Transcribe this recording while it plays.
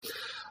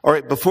All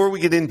right, before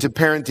we get into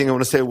parenting, I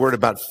want to say a word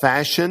about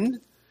fashion.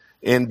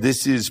 And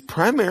this is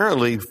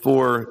primarily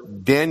for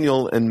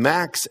Daniel and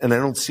Max. And I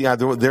don't see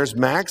either one. There's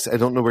Max. I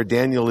don't know where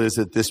Daniel is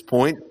at this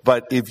point.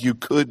 But if you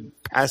could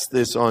pass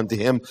this on to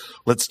him,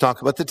 let's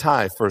talk about the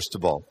tie, first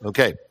of all.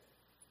 Okay.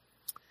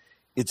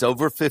 It's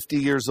over 50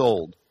 years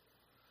old.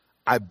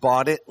 I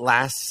bought it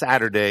last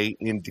Saturday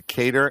in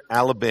Decatur,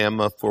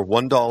 Alabama for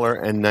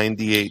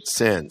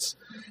 $1.98.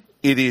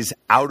 It is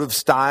out of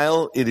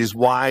style. It is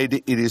wide.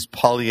 It is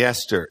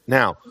polyester.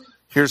 Now,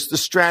 here's the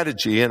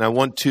strategy, and I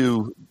want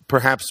to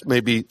perhaps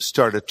maybe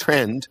start a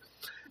trend,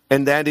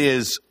 and that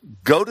is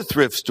go to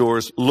thrift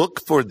stores,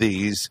 look for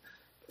these,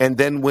 and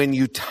then when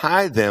you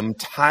tie them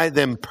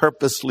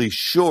purposely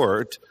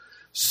short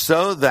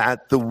so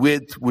that the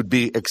width would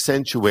be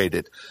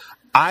accentuated.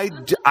 I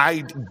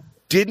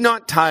did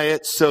not tie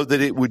it so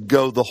that it would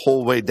go the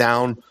whole way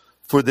down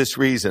for this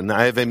reason.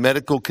 I have a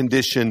medical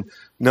condition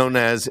known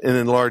as an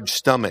enlarged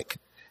stomach.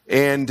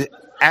 And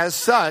as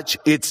such,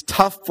 it's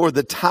tough for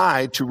the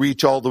tie to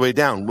reach all the way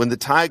down. When the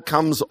tie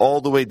comes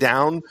all the way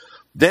down,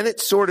 then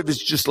it sort of is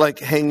just like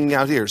hanging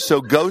out here.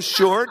 So go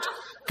short,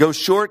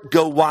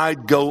 go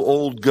wide, go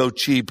old, go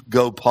cheap,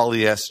 go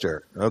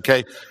polyester.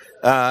 Okay?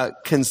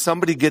 Can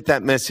somebody get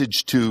that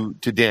message to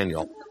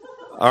Daniel?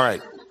 All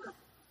right.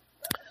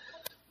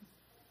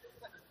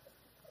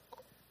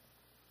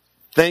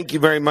 Thank you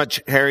very much,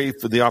 Harry,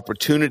 for the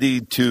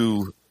opportunity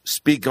to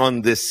speak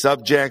on this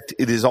subject.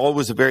 It is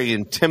always a very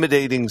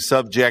intimidating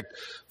subject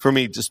for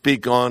me to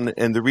speak on,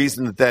 and the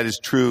reason that that is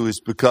true is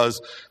because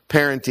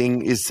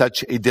parenting is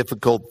such a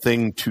difficult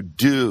thing to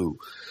do.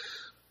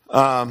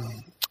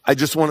 I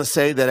just want to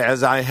say that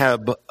as I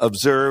have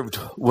observed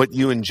what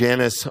you and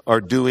Janice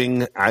are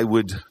doing, I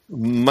would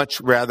much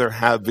rather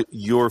have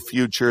your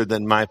future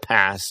than my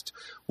past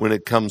when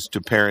it comes to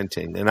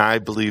parenting. And I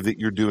believe that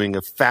you're doing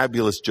a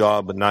fabulous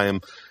job, and I am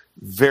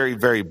very,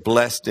 very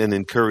blessed and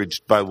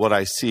encouraged by what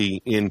I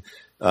see in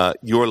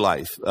your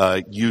life,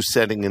 you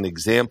setting an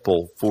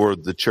example for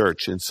the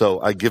church. And so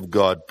I give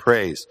God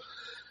praise.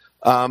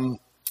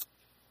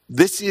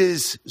 This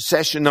is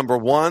session number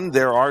 1.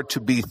 There are to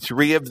be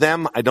 3 of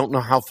them. I don't know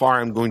how far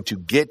I'm going to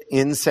get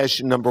in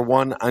session number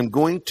 1. I'm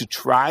going to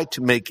try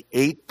to make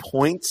 8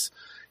 points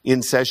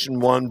in session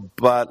 1,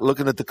 but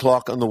looking at the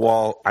clock on the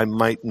wall, I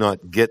might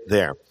not get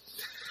there.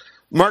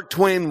 Mark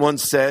Twain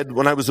once said,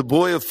 "When I was a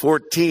boy of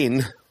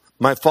 14,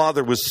 my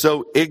father was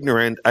so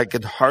ignorant I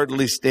could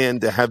hardly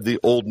stand to have the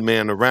old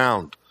man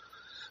around.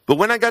 But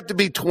when I got to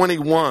be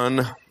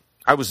 21,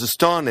 I was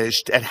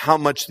astonished at how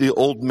much the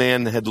old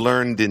man had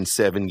learned in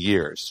 7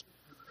 years."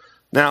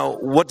 Now,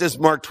 what does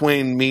Mark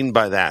Twain mean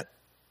by that?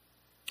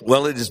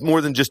 Well, it is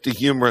more than just a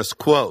humorous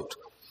quote.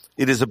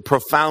 It is a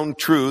profound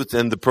truth,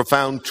 and the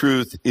profound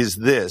truth is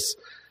this,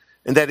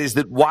 and that is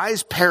that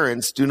wise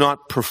parents do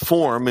not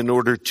perform in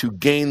order to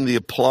gain the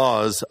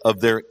applause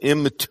of their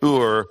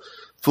immature,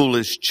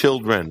 foolish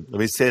children. Let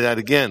me say that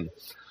again.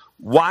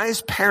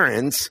 Wise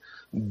parents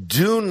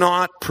do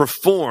not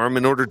perform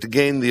in order to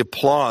gain the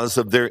applause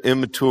of their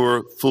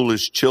immature,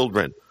 foolish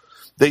children.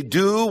 They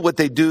do what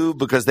they do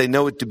because they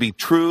know it to be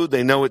true,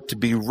 they know it to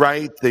be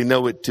right, they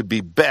know it to be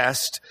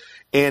best,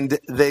 and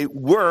they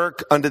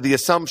work under the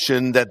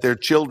assumption that their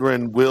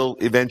children will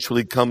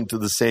eventually come to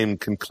the same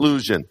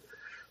conclusion.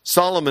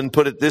 Solomon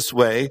put it this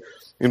way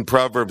in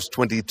Proverbs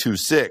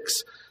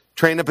 22:6,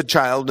 "Train up a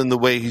child in the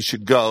way he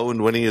should go,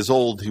 and when he is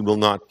old, he will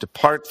not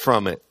depart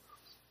from it."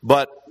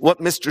 But what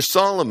Mr.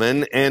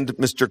 Solomon and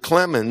Mr.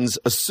 Clemens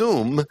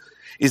assume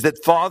is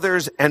that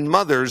fathers and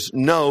mothers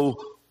know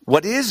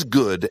what is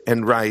good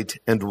and right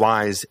and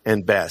wise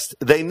and best.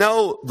 They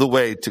know the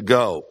way to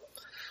go.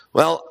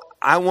 Well,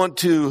 I want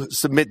to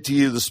submit to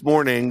you this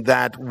morning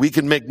that we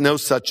can make no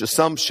such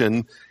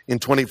assumption in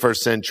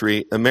 21st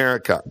century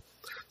America.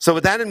 So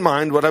with that in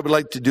mind, what I would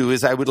like to do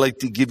is I would like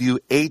to give you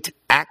 8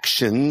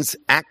 actions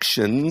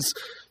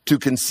to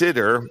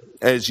consider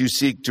as you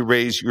seek to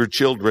raise your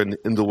children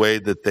in the way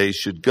that they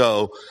should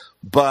go.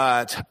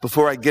 But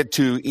before I get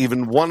to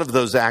even one of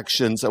those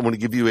actions, I want to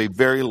give you a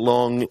very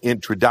long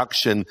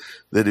introduction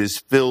that is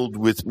filled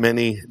with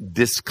many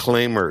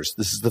disclaimers.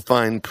 This is the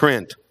fine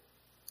print.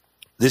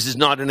 This is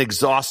not an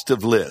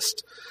exhaustive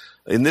list.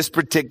 In this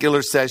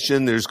particular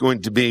session, there's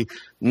going to be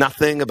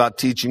nothing about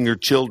teaching your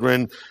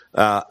children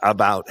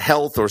about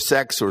health or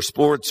sex or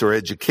sports or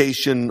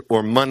education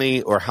or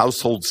money or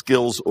household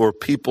skills or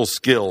people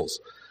skills.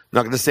 I'm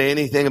not going to say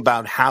anything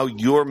about how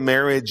your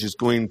marriage is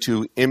going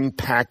to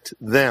impact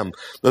them.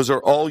 Those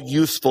are all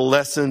useful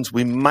lessons.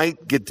 We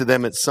might get to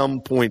them at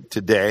some point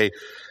today,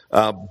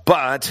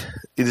 but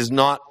it is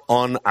not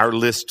on our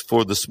list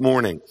for this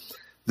morning.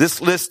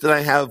 This list that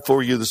I have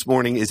for you this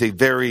morning is a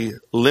very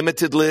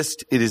limited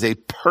list. It is a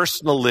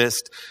personal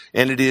list,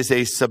 and it is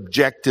a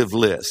subjective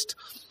list.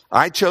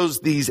 I chose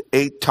these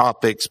 8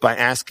 topics by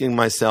asking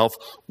myself,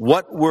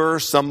 what were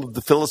some of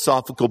the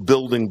philosophical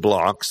building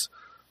blocks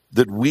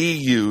that we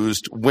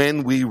used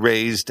when we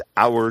raised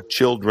our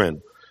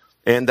children?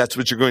 And that's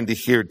what you're going to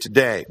hear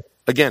today.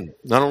 Again,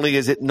 not only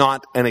is it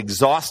not an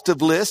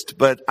exhaustive list,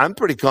 but I'm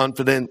pretty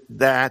confident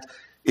that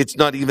It's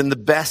not even the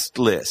best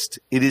list.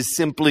 It is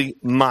simply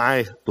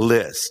my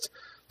list.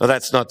 Now,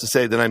 that's not to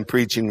say that I'm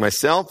preaching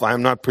myself.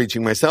 I'm not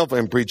preaching myself.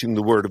 I'm preaching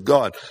the Word of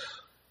God.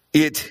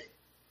 It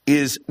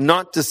is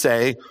not to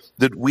say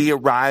that we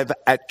arrive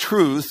at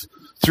truth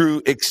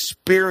through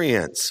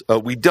experience.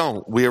 We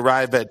don't. We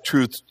arrive at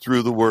truth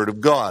through the Word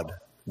of God.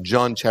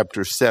 John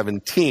chapter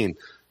 17,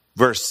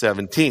 verse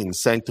 17,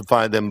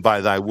 sanctify them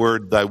by thy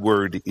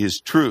word is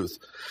truth.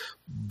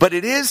 But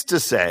it is to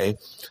say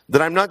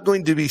that I'm not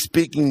going to be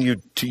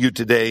speaking to you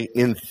today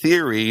in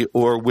theory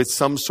or with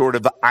some sort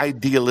of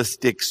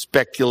idealistic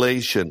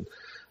speculation.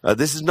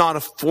 This is not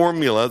a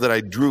formula that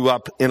I drew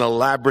up in a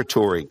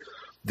laboratory.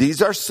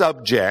 These are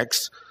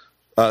subjects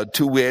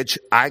to which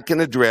I can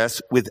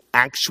address with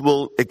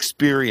actual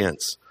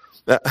experience.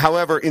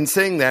 However, in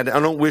saying that, I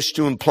don't wish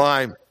to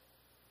imply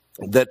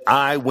that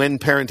I, when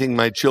parenting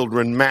my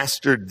children,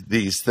 mastered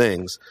these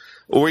things,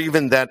 or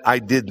even that I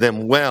did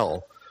them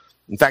well.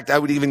 In fact, I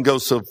would even go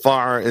so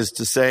far as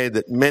to say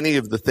that many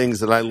of the things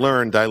that I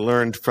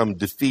learned from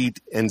defeat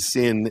and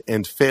sin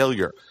and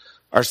failure.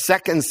 Our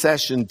second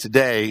session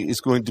today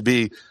is going to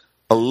be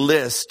a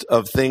list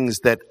of things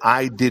that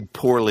I did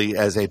poorly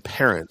as a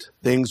parent,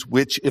 things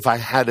which, if I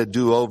had a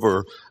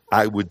do-over,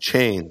 I would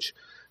change.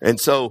 And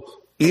so,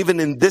 even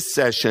in this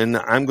session,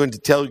 I'm going to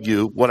tell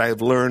you what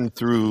I've learned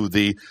through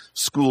the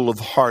School of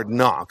Hard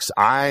Knocks.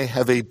 I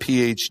have a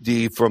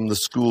PhD from the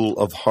School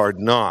of Hard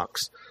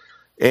Knocks.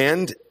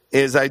 And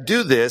as I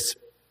do this,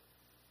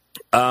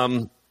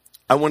 I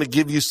want to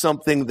give you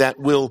something that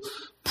will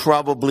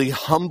probably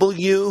humble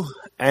you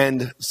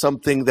and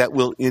something that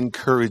will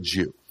encourage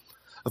you.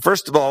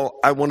 First of all,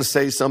 I want to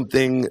say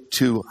something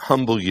to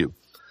humble you.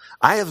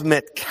 I have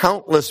met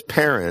countless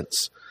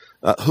parents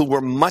who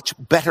were much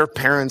better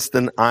parents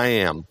than I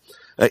am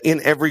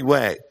in every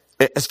way.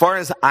 As far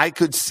as I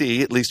could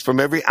see, at least from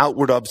every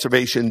outward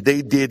observation,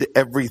 they did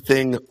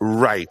everything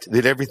right.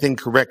 They did everything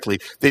correctly.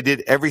 They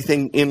did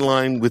everything in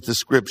line with the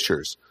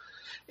scriptures.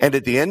 And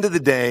at the end of the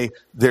day,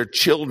 their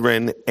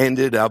children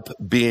ended up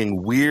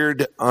being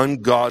weird,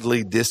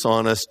 ungodly,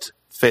 dishonest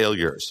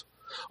failures.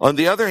 On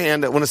the other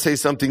hand, I want to say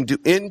something to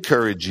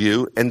encourage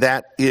you, and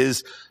that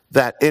is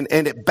that, and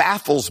it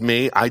baffles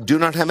me, I do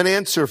not have an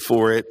answer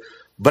for it,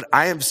 but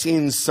I have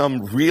seen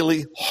some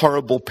really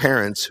horrible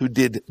parents who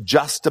did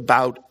just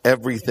about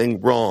everything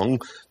wrong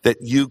that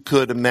you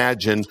could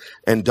imagine.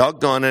 And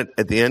doggone it,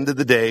 at the end of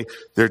the day,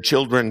 their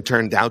children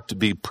turned out to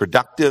be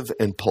productive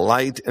and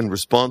polite and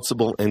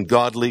responsible and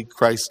godly,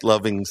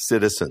 Christ-loving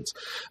citizens.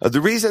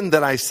 The reason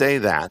that I say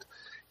that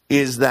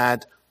is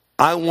that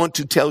I want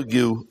to tell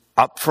you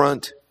up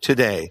front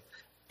today,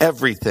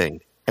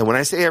 everything. And when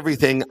I say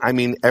everything, I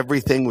mean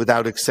everything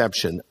without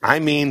exception. I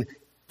mean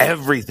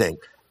everything.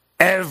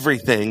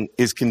 Everything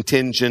is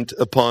contingent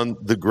upon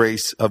the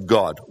grace of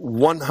God,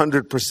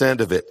 100%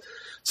 of it.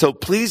 So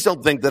please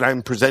don't think that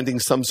I'm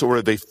presenting some sort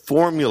of a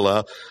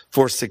formula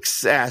for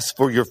success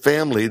for your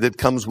family that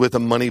comes with a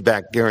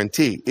money-back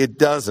guarantee. It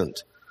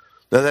doesn't.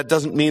 Now, that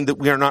doesn't mean that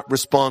we are not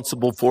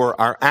responsible for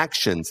our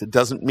actions. It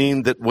doesn't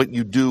mean that what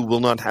you do will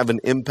not have an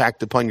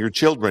impact upon your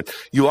children.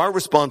 You are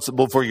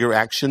responsible for your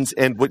actions,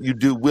 and what you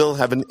do will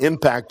have an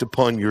impact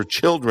upon your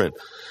children.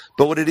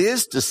 But what it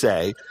is to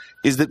say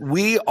is that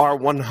we are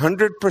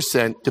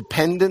 100%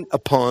 dependent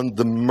upon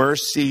the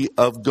mercy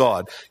of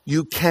God.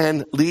 You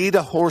can lead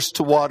a horse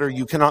to water.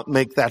 You cannot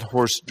make that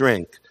horse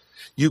drink.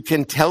 You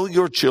can tell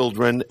your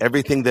children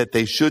everything that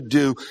they should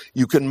do.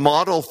 You can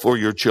model for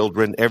your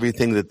children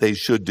everything that they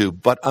should do.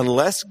 But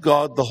unless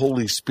God, the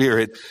Holy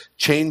Spirit,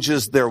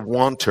 changes their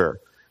wanter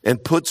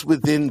and puts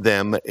within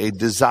them a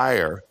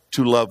desire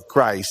to love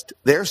Christ,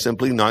 they're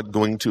simply not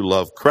going to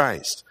love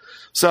Christ.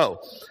 So,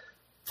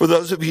 for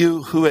those of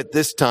you who at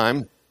this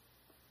time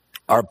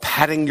are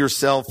patting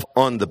yourself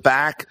on the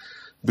back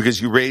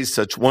because you raised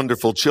such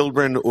wonderful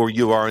children, or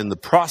you are in the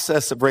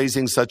process of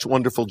raising such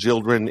wonderful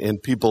children,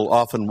 and people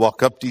often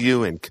walk up to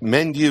you and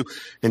commend you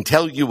and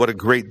tell you what a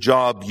great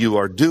job you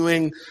are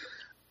doing,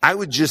 I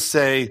would just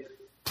say,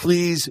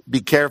 please be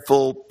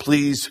careful,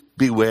 please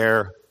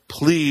beware,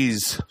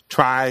 please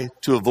try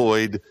to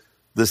avoid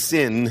the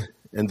sin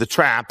and the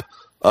trap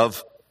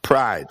of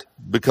pride,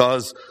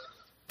 because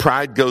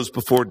pride goes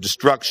before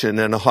destruction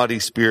and a haughty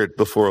spirit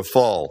before a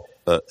fall.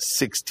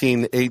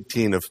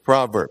 16:18 of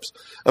Proverbs.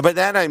 By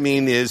that I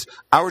mean is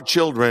our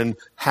children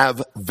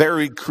have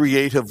very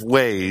creative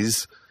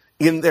ways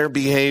in their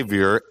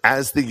behavior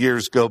as the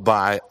years go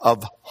by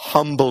of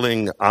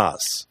humbling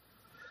us.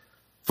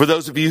 For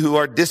those of you who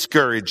are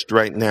discouraged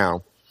right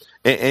now,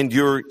 and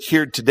you're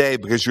here today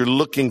because you're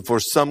looking for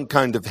some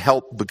kind of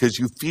help because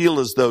you feel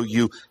as though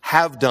you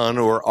have done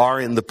or are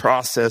in the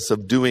process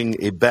of doing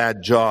a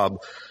bad job,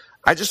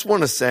 I just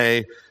want to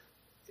say,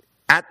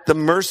 at the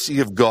mercy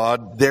of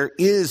God, there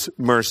is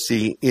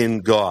mercy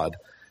in God.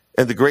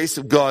 And the grace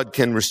of God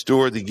can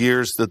restore the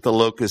years that the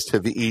locusts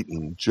have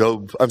eaten.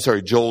 Joel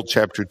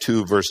chapter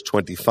 2, verse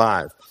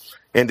 25.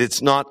 And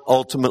it's not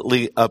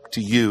ultimately up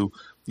to you.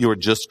 You are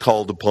just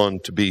called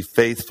upon to be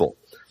faithful.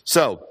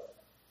 So,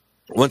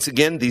 once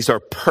again, these are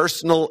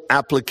personal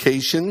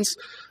applications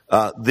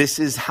This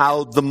is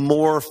how the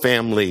Moore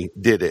family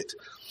did it.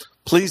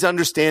 Please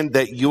understand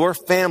that your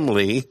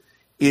family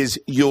is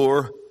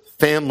your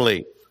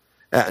family.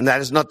 And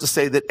that is not to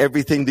say that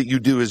everything that you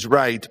do is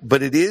right,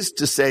 but it is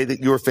to say that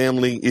your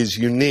family is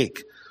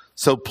unique.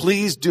 So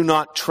please do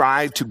not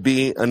try to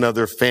be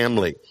another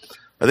family.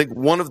 I think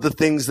one of the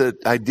things that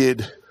I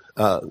did,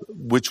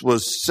 which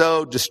was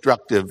so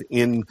destructive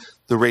in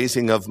the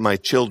raising of my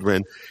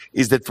children,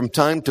 is that from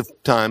time to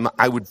time,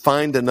 I would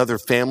find another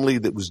family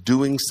that was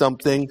doing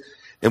something.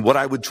 And what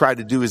I would try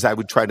to do is I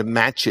would try to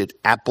match it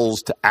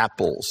apples to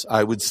apples.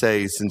 I would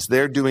say, since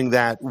they're doing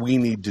that, we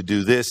need to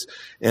do this.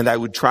 And I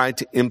would try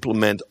to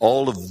implement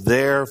all of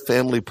their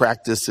family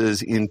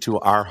practices into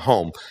our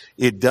home.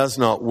 It does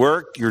not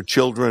work. Your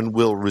children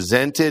will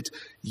resent it.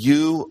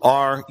 You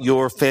are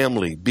your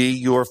family. Be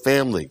your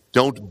family.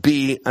 Don't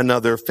be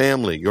another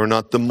family. You're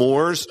not the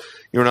Moores.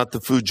 You're not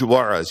the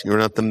Fujiwaras. You're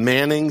not the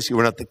Mannings. You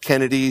are not the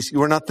Kennedys.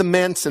 You are not the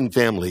Manson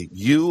family.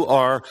 You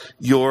are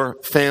your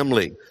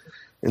family.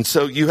 And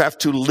so you have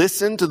to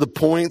listen to the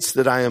points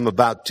that I am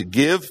about to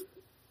give,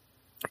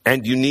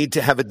 and you need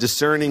to have a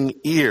discerning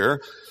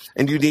ear,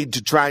 and you need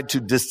to try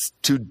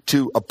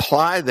to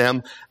apply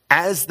them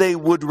as they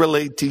would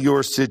relate to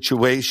your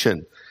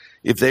situation.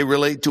 If they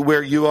relate to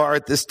where you are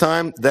at this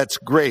time, that's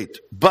great.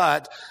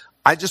 But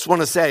I just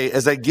want to say,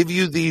 as I give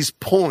you these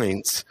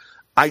points,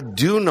 I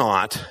do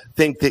not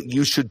think that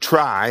you should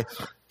try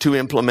to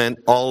implement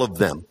all of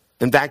them.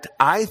 In fact,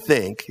 I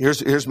think,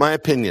 here's my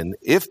opinion.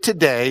 If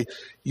today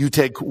you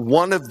take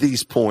one of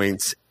these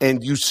points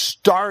and you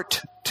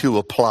start to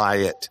apply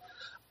it,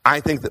 I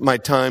think that my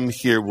time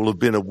here will have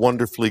been a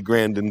wonderfully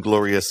grand and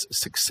glorious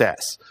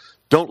success.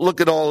 Don't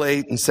look at all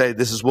 8 and say,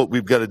 this is what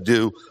we've got to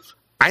do.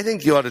 I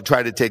think you ought to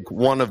try to take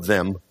one of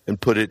them and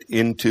put it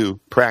into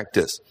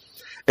practice.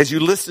 As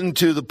you listen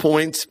to the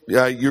points,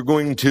 you're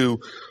going to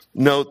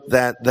note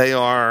that they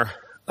are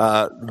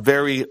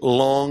very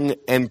long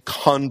and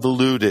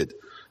convoluted.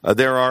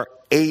 There are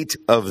 8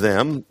 of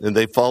them, and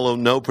they follow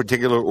no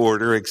particular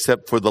order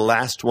except for the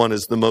last one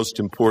is the most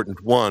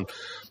important one.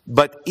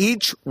 But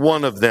each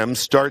one of them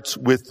starts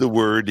with the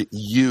word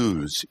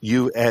use,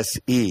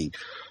 U-S-E.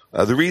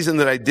 The reason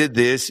that I did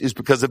this is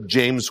because of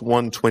James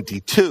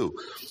 1:22,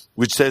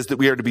 which says that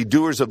we are to be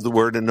doers of the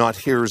word and not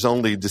hearers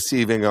only,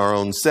 deceiving our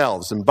own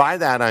selves. And by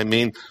that I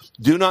mean,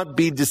 do not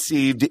be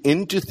deceived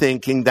into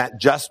thinking that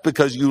just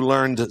because you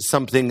learned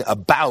something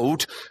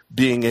about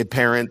being a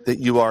parent, that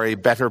you are a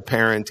better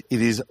parent.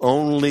 It is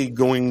only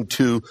going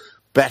to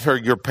better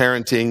your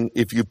parenting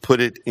if you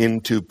put it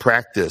into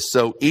practice.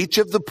 So each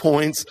of the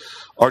points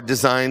are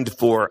designed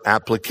for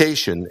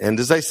application. And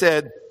as I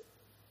said,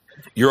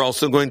 you're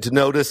also going to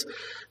notice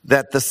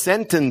that the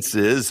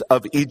sentences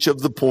of each of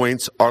the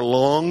points are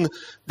long,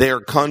 they are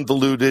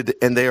convoluted,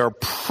 and they are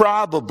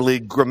probably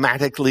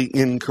grammatically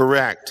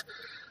incorrect.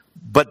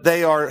 But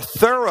they are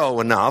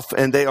thorough enough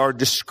and they are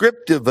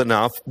descriptive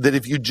enough that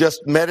if you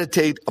just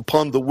meditate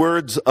upon the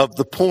words of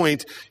the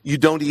point, you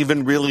don't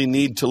even really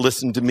need to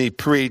listen to me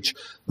preach.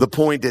 The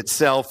point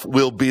itself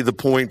will be the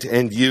point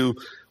and you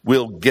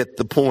will get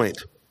the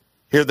point.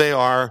 Here they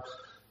are.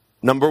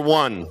 Number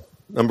one.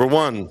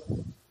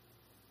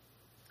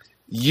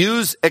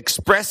 Use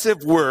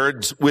expressive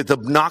words with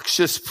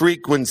obnoxious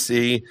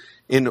frequency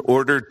in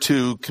order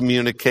to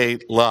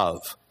communicate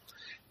love.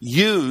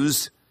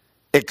 Use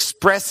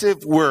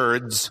expressive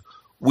words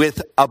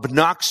with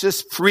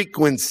obnoxious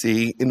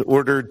frequency in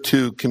order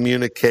to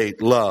communicate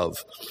love.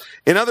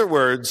 In other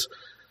words,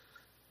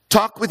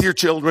 talk with your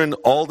children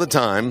all the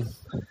time,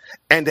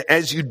 and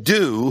as you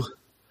do,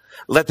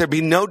 let there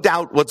be no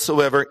doubt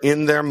whatsoever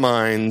in their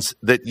minds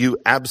that you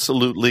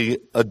absolutely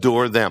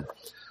adore them.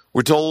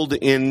 We're told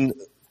in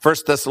 1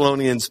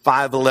 Thessalonians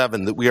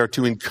 5:11 that we are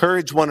to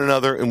encourage one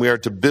another and we are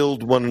to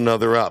build one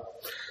another up.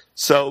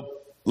 So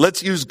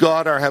let's use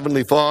God, our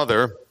Heavenly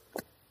Father,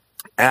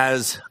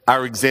 as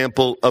our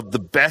example of the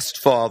best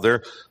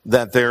father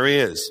that there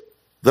is,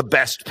 the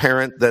best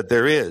parent that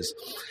there is.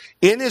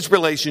 In his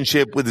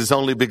relationship with his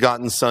only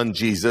begotten Son,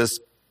 Jesus,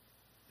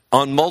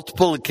 on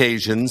multiple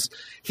occasions,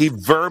 he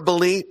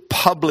verbally,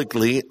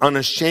 publicly,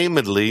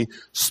 unashamedly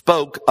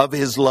spoke of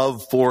his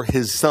love for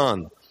his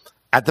Son.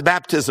 At the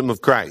baptism of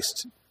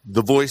Christ,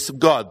 the voice of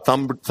God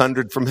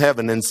thundered from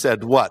heaven and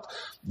said, what?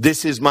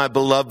 This is my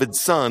beloved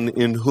Son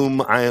in whom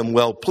I am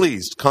well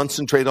pleased.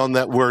 Concentrate on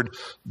that word,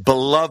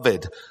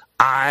 beloved.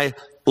 I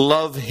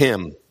love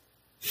him.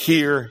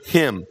 Hear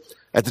him.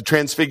 At the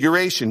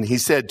transfiguration, he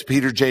said to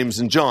Peter, James,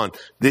 and John,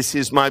 this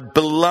is my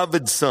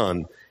beloved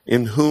Son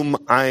in whom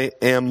I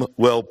am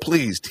well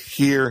pleased.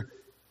 Hear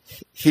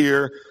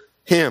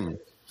him.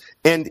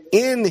 And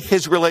in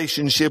his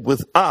relationship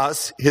with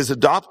us, his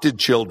adopted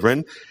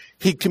children,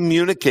 he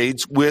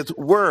communicates with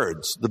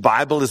words. The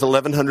Bible is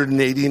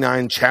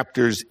 1,189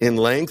 chapters in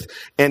length,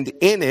 and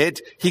in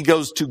it, he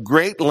goes to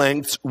great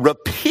lengths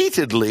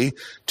repeatedly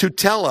to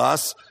tell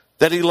us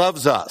that he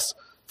loves us.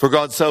 For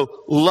God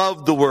so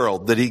loved the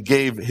world that he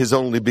gave his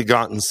only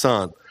begotten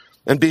Son.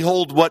 And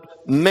behold,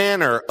 what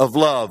manner of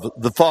love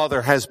the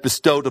Father has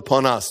bestowed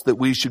upon us, that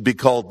we should be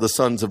called the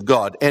sons of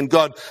God. And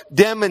God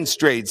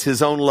demonstrates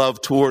his own love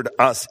toward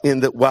us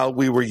in that while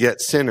we were yet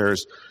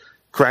sinners,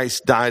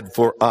 Christ died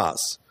for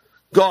us.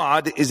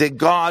 God is a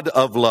God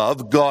of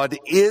love. God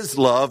is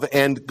love,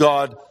 and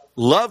God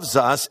loves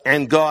us,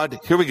 and God,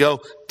 here we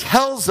go,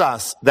 tells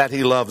us that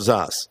he loves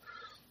us.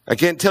 I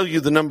can't tell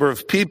you the number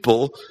of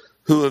people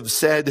who have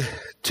said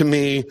to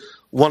me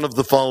one of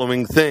the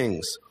following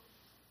things.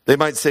 They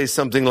might say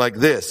something like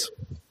this: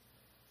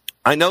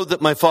 I know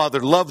that my Father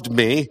loved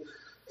me,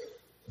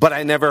 but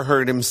I never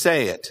heard him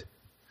say it.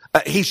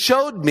 He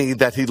showed me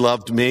that he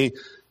loved me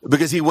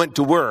because he went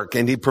to work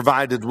and he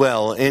provided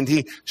well. And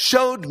he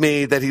showed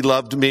me that he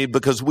loved me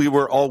because we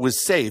were always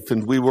safe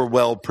and we were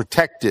well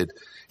protected.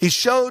 He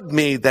showed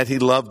me that he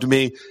loved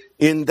me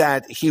in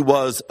that he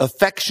was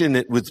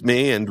affectionate with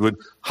me and would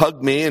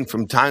hug me and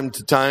from time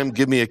to time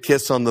give me a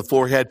kiss on the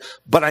forehead.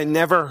 But I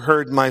never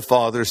heard my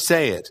Father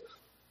say it.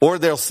 Or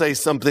they'll say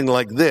something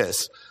like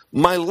this: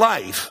 my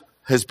life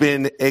has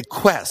been a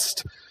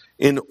quest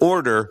in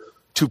order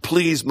to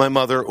please my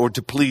mother or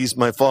to please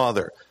my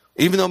father.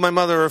 Even though my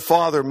mother or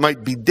father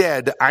might be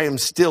dead, I am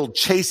still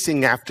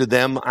chasing after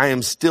them. I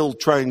am still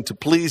trying to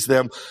please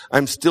them.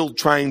 I'm still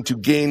trying to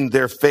gain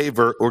their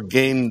favor or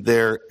gain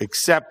their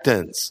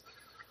acceptance.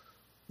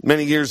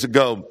 Many years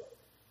ago,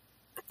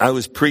 I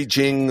was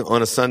preaching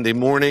on a Sunday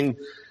morning.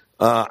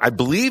 I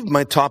believe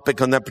my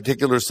topic on that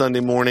particular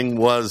Sunday morning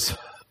was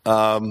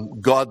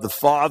God the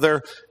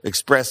Father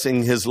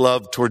expressing his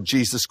love toward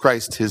Jesus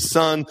Christ, his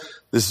Son.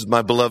 This is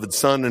my beloved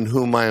Son in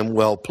whom I am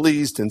well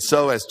pleased. And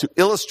so as to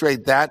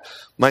illustrate that,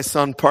 my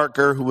son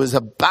Parker, who was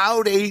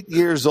about 8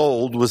 years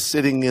old, was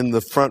sitting in the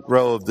front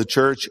row of the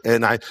church,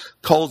 and I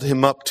called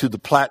him up to the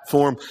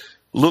platform.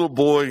 Little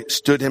boy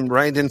stood him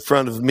right in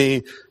front of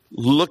me,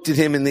 looked at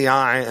him in the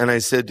eye, and I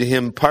said to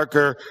him,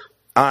 Parker,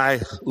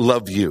 I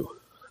love you.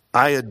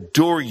 I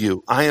adore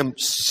you. I am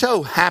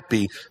so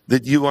happy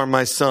that you are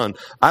my son.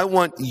 I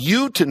want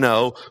you to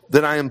know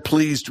that I am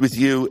pleased with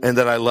you and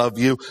that I love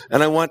you.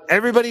 And I want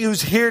everybody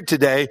who's here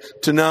today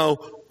to know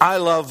I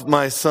love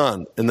my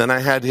son. And then I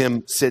had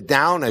him sit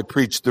down. I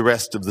preached the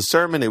rest of the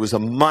sermon. It was a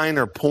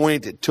minor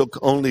point. It took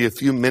only a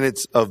few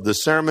minutes of the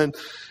sermon.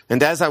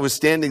 And as I was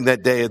standing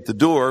that day at the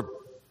door,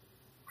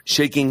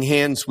 shaking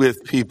hands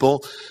with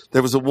people,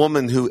 there was a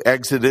woman who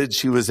exited.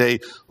 She was a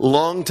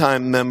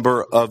longtime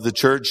member of the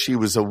church. She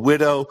was a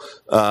widow.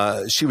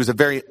 She was a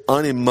very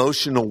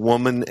unemotional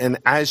woman. And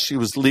as she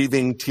was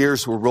leaving,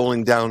 tears were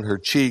rolling down her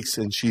cheeks.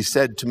 And she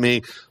said to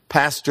me,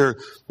 Pastor,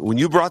 when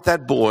you brought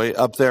that boy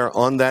up there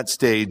on that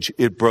stage,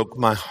 it broke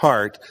my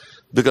heart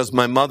because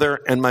my mother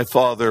and my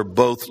father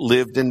both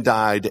lived and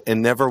died,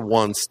 and never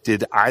once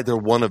did either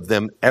one of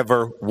them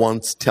ever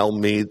once tell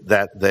me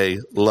that they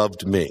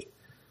loved me.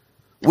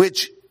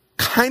 Which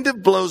kind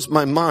of blows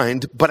my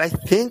mind, but I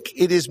think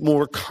it is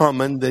more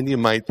common than you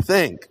might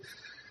think.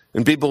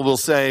 And people will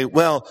say,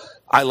 well,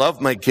 I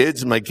love my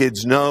kids, and my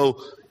kids know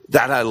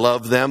that I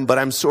love them, but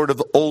I'm sort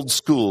of old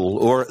school,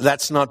 or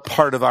that's not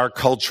part of our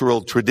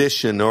cultural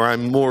tradition, or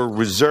I'm more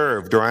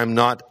reserved, or I'm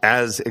not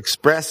as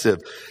expressive.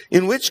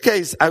 In which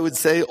case, I would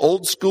say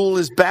old school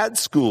is bad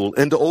school,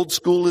 and old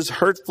school is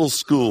hurtful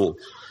school.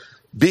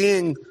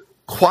 Being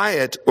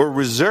quiet or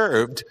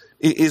reserved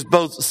is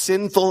both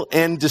sinful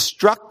and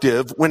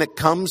destructive when it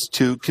comes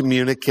to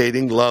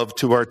communicating love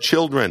to our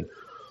children.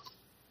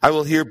 I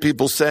will hear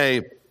people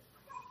say,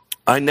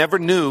 I never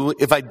knew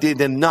if I did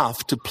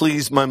enough to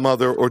please my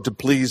mother or to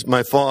please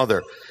my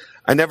father.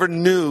 I never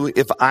knew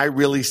if I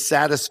really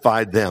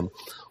satisfied them.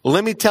 Well,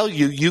 let me tell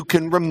you, you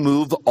can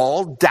remove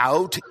all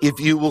doubt if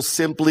you will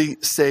simply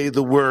say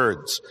the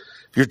words.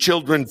 If your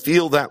children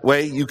feel that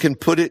way, you can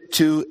put it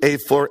to a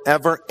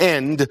forever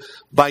end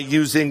by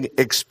using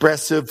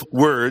expressive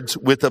words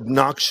with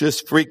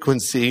obnoxious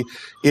frequency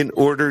in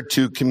order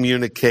to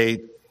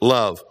communicate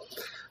love.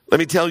 Let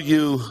me tell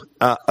you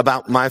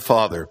about my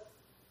father.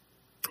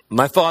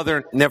 My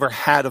father never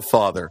had a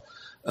father.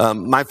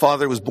 My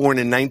father was born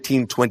in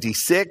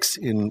 1926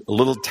 in a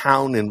little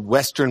town in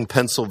western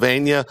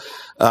Pennsylvania.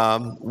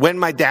 When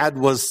my dad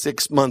was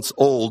 6 months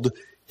old,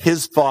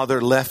 his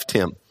father left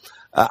him.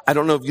 I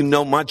don't know if you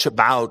know much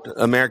about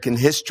American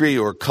history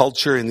or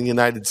culture in the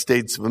United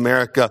States of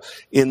America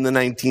in the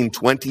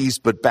 1920s,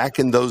 but back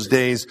in those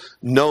days,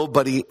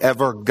 nobody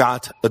ever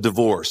got a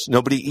divorce.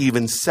 Nobody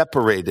even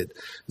separated.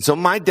 So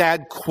my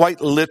dad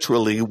quite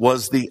literally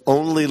was the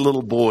only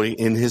little boy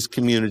in his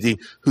community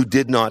who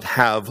did not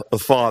have a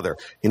father.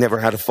 He never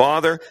had a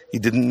father. He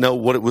didn't know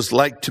what it was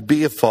like to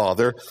be a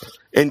father,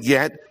 and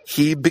yet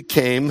he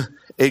became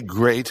a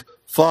great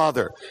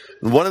father.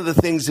 And one of the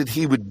things that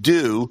he would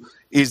do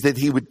is that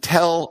he would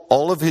tell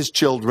all of his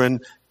children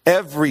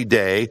every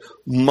day,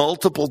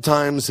 multiple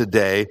times a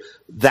day,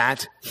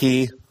 that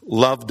he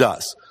loved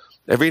us.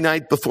 Every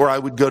night before I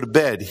would go to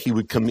bed, he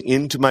would come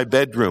into my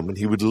bedroom and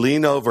he would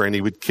lean over and he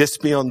would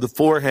kiss me on the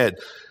forehead.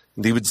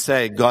 And he would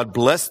say, God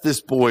bless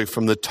this boy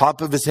from the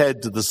top of his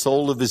head to the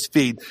sole of his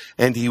feet.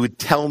 And he would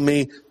tell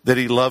me that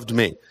he loved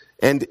me.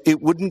 And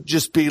it wouldn't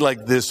just be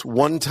like this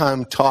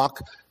one-time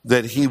talk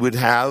that he would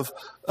have.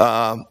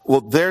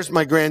 Well, there's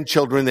my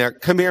grandchildren there.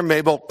 Come here,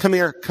 Mabel. Come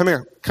here,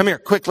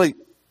 quickly.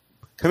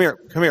 Come here.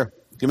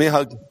 Give me a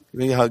hug.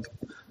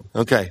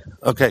 Okay.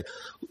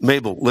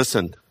 Mabel,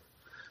 listen.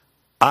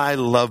 I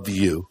love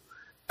you.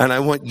 And I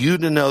want you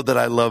to know that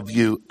I love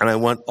you. And I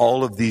want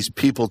all of these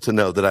people to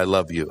know that I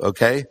love you.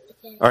 Okay?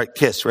 All right,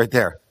 kiss right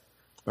there.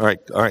 All right,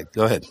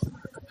 go ahead.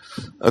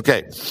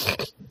 Okay.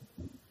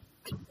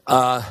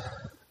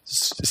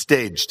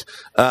 Staged.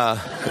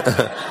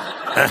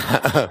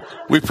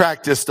 We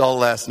practiced all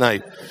last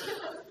night.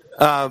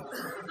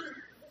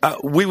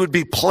 We would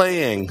be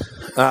playing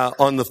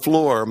on the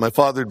floor. My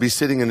father would be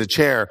sitting in a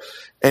chair,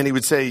 and he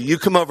would say, you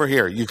come over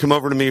here. You come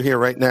over to me here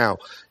right now.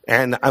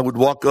 And I would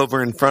walk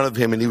over in front of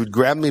him, and he would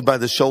grab me by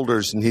the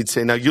shoulders, and he'd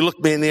say, now you look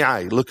me in the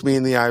eye. Look me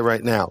in the eye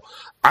right now.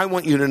 I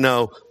want you to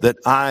know that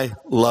I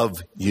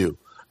love you.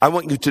 I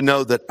want you to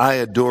know that I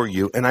adore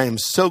you, and I am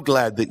so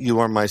glad that you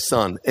are my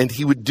son. And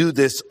he would do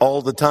this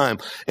all the time.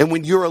 And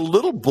when you're a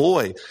little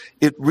boy,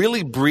 it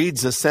really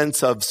breeds a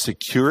sense of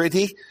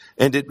security,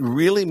 and it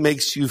really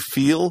makes you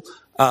feel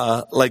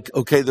like,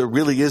 okay, there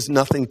really is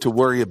nothing to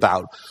worry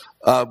about.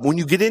 When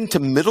you get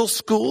into middle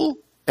school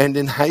and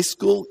in high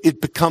school, it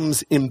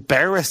becomes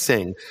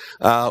embarrassing.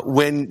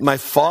 When my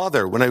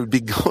father, when I would be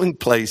going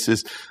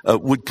places,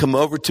 would come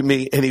over to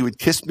me and he would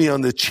kiss me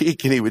on the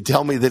cheek and he would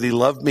tell me that he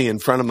loved me in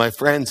front of my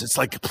friends. It's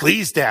like,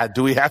 please, Dad,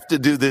 do we have to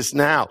do this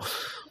now?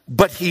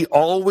 But he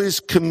always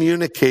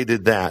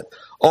communicated that.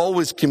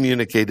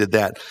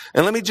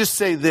 And let me just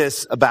say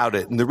this about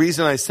it. And the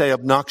reason I say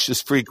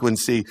obnoxious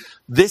frequency,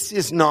 this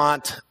is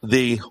not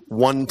the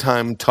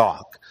one-time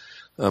talk.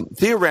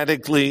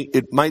 Theoretically,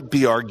 it might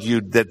be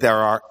argued that there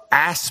are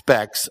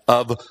aspects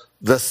of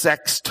the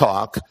sex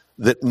talk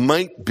that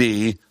might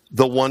be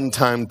the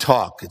one-time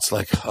talk. It's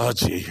like, oh,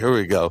 gee, here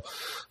we go.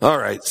 All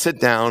right, sit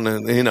down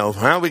and,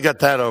 now we got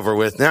that over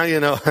with. Now you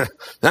know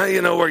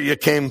where you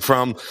came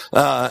from.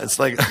 It's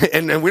like,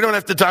 and we don't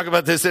have to talk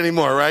about this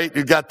anymore, right?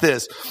 You got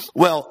this.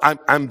 Well,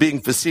 I'm being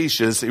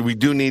facetious. We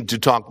do need to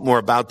talk more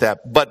about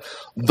that. But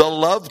the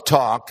love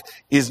talk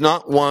is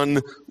not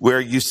one where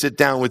you sit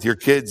down with your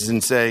kids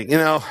and say,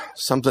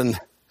 something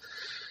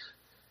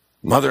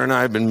Mother and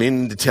I have been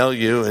meaning to tell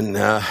you, and,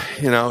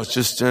 it's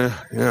just,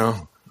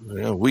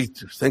 we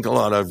think a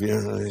lot of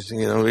you.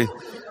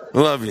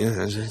 We love you.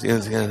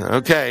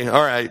 Okay,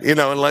 all right.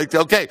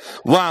 Okay,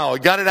 wow, I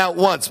got it out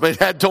once. My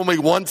dad told me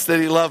once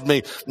that he loved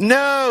me.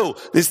 No,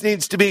 this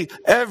needs to be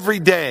every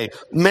day,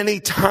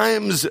 many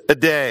times a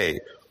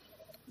day.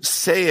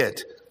 Say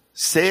it.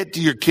 Say it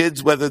to your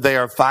kids, whether they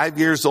are 5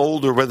 years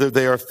old or whether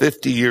they are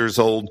 50 years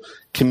old.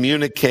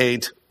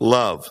 Communicate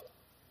love.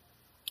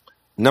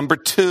 Number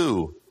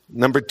two,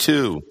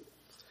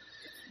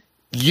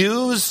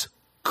 use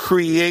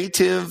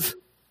creative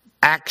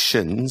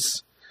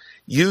actions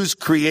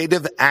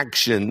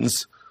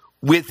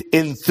with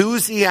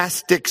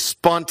enthusiastic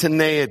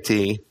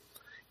spontaneity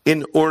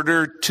in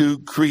order to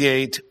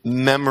create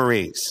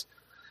memories.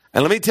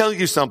 And let me tell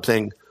you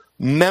something.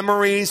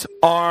 Memories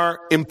are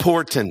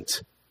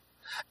important.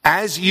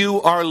 As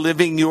you are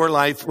living your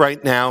life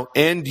right now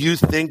and you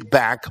think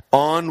back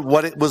on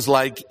what it was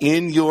like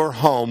in your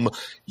home,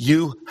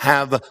 you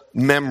have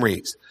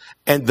memories.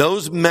 And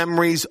those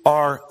memories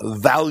are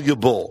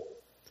valuable.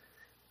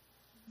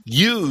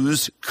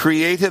 Use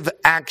creative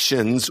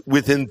actions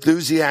with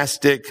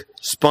enthusiastic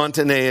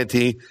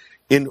spontaneity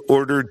in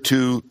order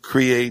to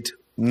create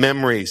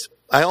memories.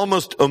 I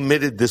almost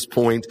omitted this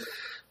point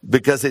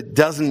because it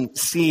doesn't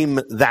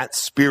seem that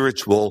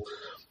spiritual.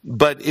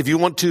 But if you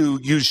want to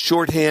use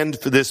shorthand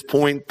for this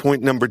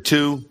point number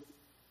 2,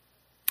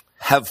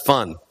 have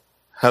fun.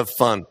 Have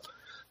fun.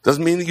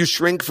 Doesn't mean that you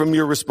shrink from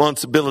your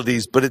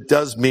responsibilities, but it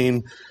does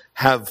mean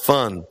have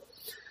fun.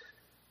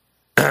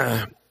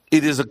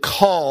 It is a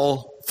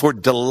call for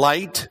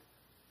delight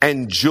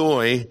and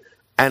joy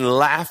and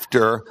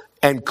laughter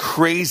and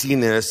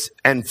craziness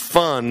and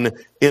fun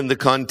in the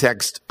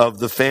context of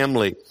the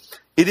family.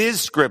 It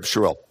is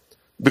scriptural.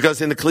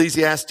 Because in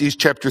Ecclesiastes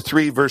chapter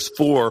 3, verse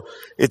 4,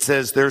 it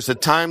says there's a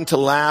time to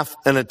laugh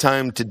and a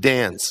time to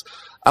dance.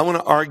 I want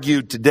to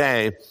argue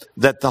today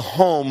that the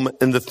home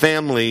and the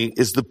family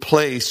is the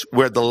place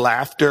where the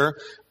laughter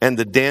and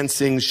the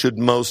dancing should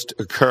most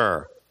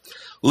occur.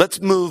 Let's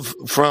move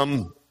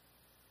from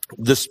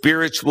the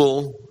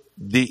spiritual,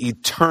 the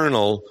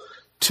eternal,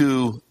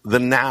 to the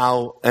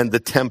now and the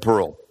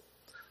temporal.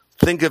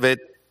 Think of it.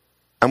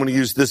 I'm going to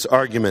use this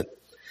argument.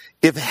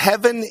 If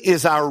heaven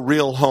is our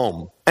real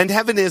home, and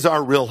heaven is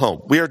our real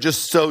home, we are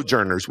just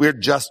sojourners, we are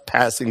just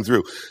passing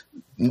through.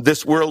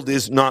 This world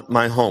is not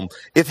my home.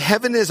 If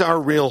heaven is our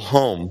real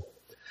home,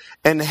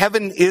 and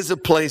heaven is a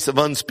place of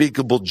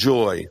unspeakable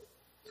joy,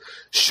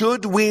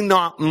 should we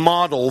not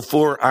model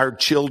for our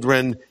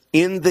children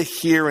in the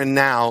here and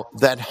now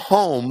that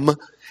home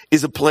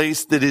is a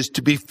place that is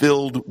to be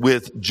filled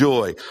with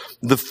joy?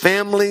 The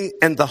family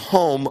and the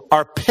home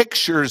are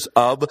pictures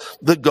of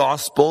the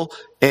gospel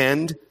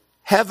and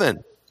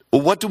heaven.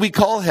 Well, what do we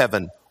call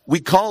heaven? We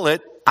call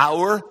it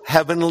our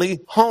heavenly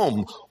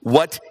home.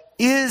 What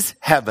is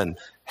heaven?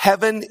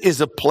 Heaven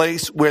is a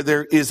place where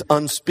there is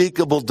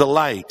unspeakable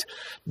delight.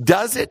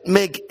 Does it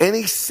make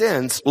any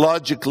sense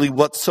logically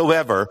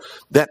whatsoever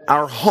that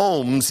our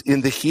homes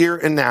in the here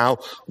and now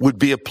would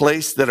be a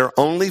place that are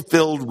only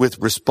filled with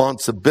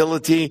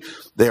responsibility?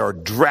 They are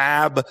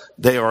drab.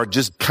 They are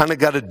just kind of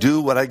got to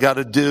do what I got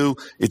to do.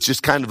 It's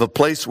just kind of a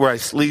place where I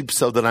sleep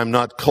so that I'm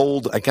not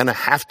cold. I kind of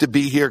have to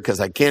be here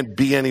because I can't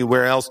be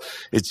anywhere else.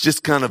 It's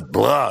just kind of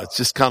blah. It's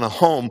just kind of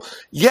home.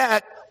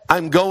 Yet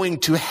I'm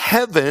going to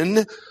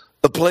heaven,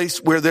 a place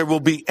where there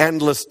will be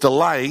endless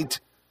delight.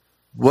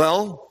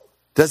 Well,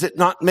 does it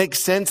not make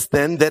sense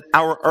then that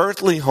our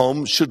earthly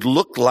home should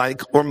look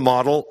like or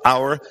model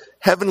our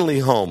heavenly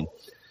home?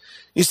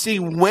 You see,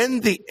 when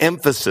the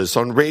emphasis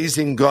on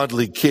raising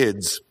godly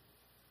kids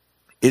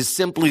is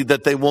simply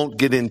that they won't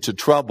get into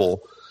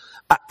trouble,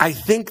 I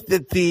think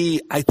that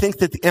the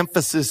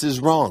emphasis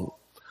is wrong.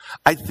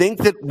 I think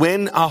that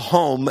when a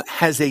home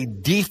has a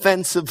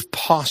defensive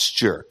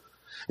posture,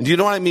 and do you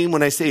know what I mean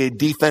when I say a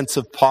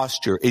defensive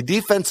posture? A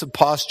defensive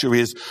posture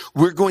is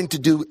we're going to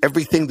do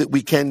everything that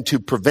we can to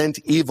prevent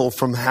evil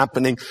from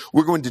happening.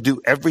 We're going to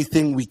do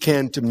everything we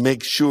can to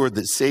make sure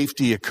that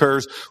safety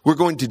occurs. We're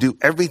going to do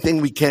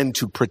everything we can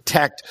to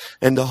protect.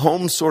 And the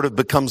home sort of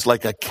becomes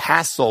like a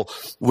castle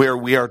where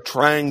we are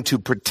trying to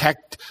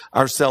protect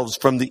ourselves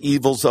from the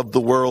evils of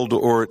the world,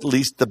 or at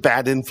least the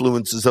bad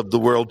influences of the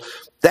world.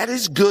 That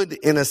is good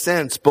in a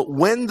sense, but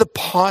when the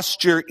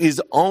posture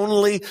is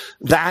only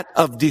that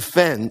of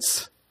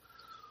defense,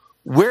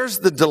 where's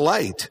the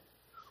delight?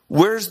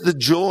 Where's the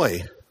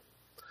joy?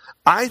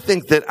 I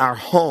think that our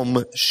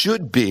home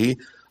should be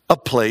a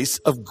place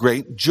of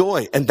great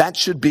joy, and that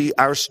should be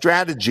our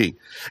strategy.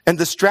 And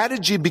the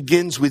strategy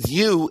begins with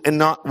you and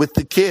not with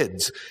the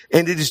kids.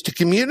 And it is to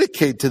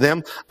communicate to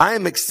them, I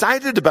am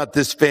excited about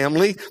this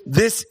family.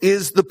 This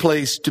is the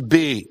place to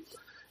be.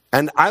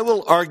 And I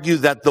will argue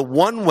that the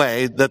one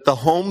way that the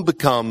home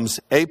becomes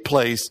a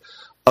place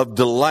of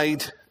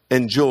delight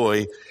and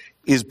joy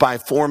is by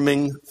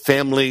forming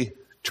family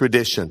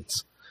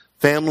traditions.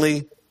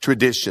 Family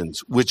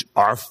traditions, which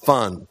are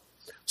fun.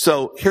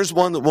 So here's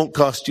one that won't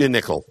cost you a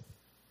nickel.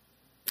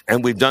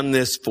 And we've done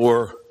this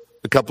for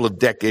a couple of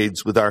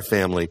decades with our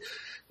family.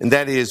 And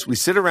that is, we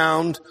sit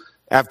around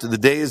after the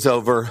day is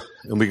over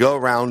and we go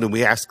around and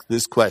we ask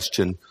this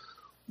question: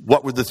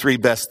 what were the three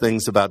best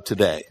things about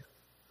today?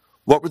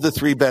 What were the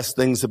three best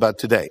things about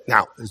today?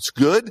 Now, it's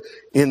good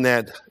in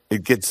that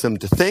it gets them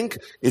to think.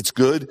 It's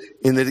good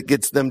in that it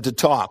gets them to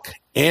talk.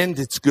 And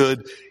it's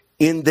good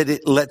in that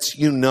it lets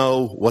you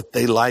know what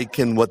they like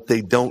and what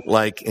they don't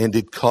like. And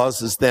it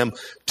causes them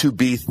to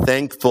be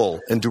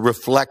thankful and to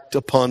reflect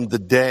upon the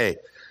day.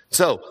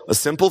 So, a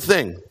simple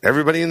thing.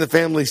 Everybody in the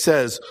family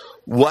says,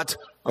 what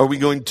are we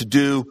going to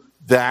do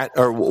that,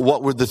 or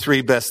what were the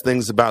three best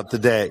things about the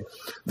day?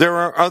 There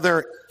are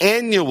other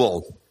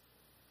annual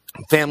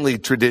family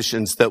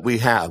traditions that we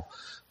have.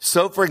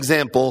 So, for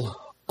example,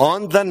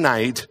 on the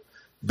night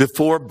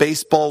before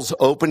baseball's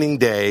opening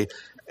day,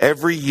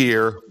 every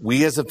year,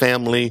 we as a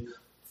family,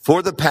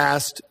 for the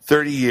past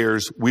 30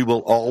 years, we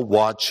will all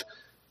watch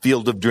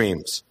Field of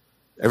Dreams.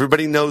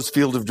 Everybody knows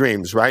Field of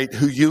Dreams, right?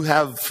 Who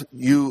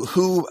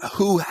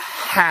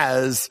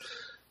has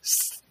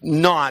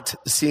not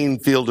seen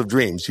Field of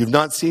Dreams? You've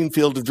not seen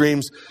Field of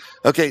Dreams?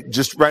 Okay,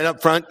 just right up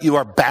front, you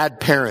are bad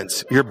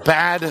parents. You're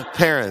bad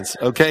parents,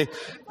 okay?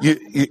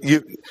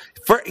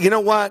 You know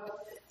what?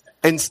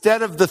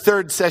 Instead of the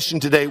third session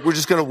today, we're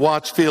just going to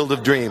watch Field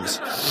of Dreams.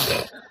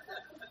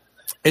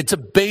 It's a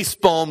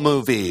baseball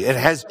movie. It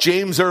has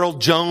James Earl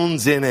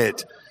Jones in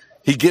it.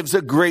 He gives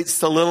a great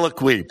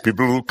soliloquy.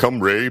 People will come,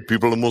 Ray.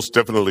 People will most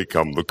definitely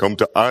come. They'll come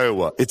to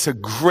Iowa. It's a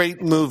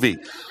great movie.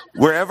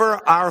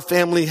 Wherever our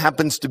family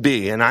happens to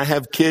be, and I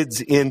have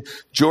kids in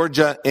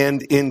Georgia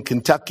and in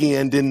Kentucky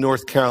and in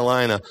North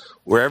Carolina,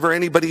 wherever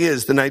anybody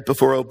is the night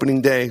before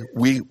opening day,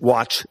 we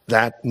watch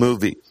that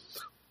movie.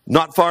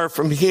 Not far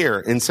from here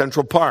in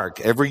Central Park,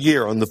 every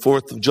year on the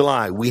 4th of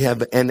July, we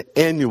have an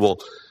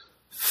annual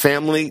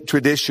family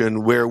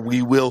tradition where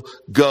we will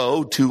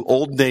go to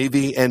Old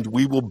Navy and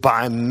we will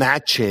buy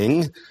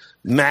matching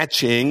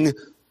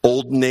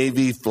Old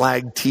Navy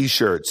flag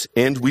t-shirts,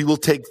 and we will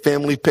take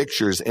family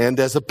pictures. And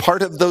as a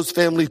part of those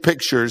family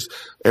pictures,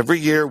 every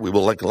year we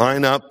will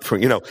line up for,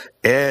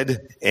 Ed,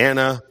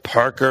 Anna,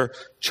 Parker,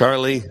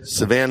 Charlie,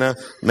 Savannah,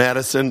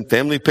 Madison,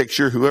 family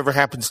picture, whoever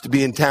happens to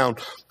be in town.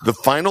 The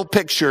final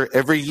picture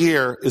every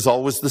year is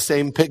always the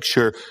same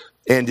picture,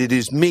 and it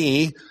is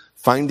me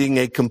finding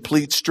a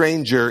complete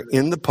stranger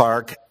in the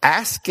park,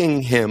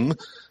 asking him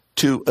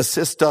to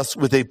assist us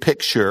with a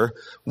picture.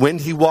 When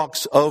he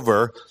walks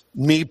over,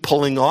 me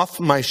pulling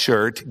off my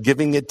shirt,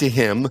 giving it to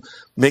him,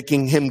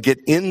 making him get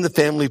in the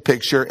family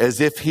picture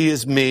as if he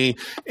is me,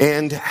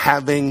 and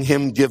having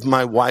him give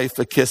my wife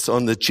a kiss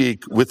on the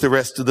cheek with the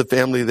rest of the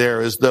family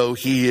there as though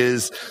he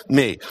is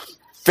me.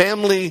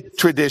 Family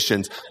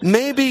traditions.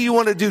 Maybe you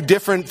want to do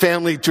different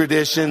family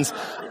traditions.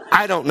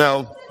 I don't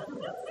know.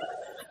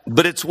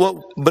 But it's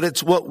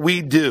what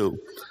we do.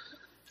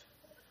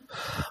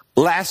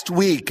 Last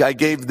week, I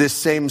gave this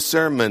same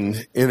sermon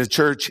in a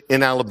church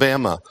in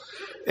Alabama,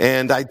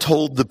 and I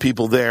told the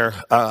people there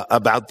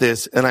about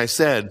this, and I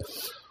said,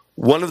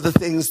 one of the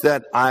things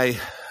that I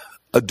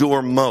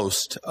adore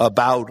most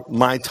about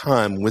my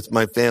time with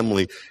my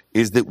family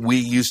is that we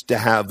used to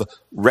have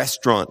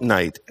restaurant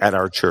night at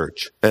our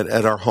church,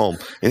 at our home.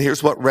 And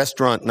here's what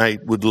restaurant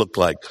night would look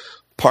like.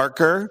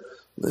 Parker,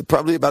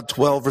 probably about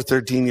 12 or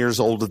 13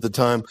 years old at the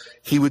time,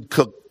 he would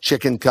cook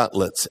chicken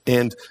cutlets.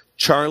 And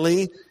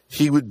Charlie,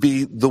 he would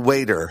be the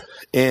waiter,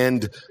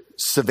 and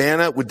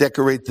Savannah would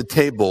decorate the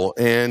table,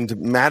 and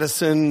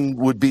Madison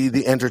would be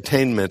the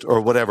entertainment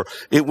or whatever.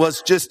 It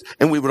was just,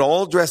 and we would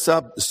all dress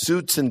up,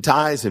 suits and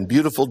ties and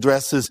beautiful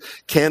dresses,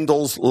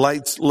 candles,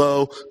 lights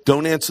low,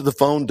 don't answer the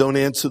phone, don't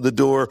answer the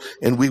door,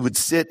 and we would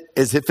sit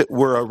as if it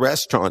were a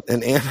restaurant.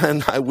 And Anna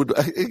and I want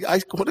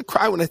to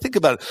cry when I think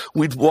about it.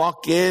 We'd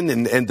walk in,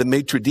 and the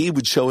maitre d'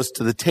 would show us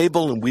to the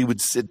table, and we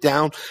would sit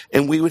down,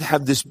 and we would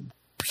have this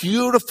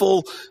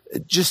beautiful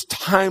just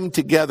time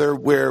together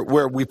where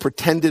we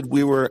pretended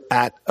we were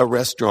at a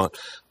restaurant.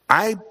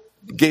 I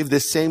gave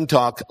this same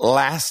talk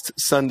last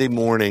Sunday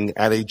morning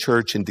at a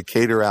church in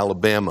Decatur,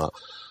 Alabama.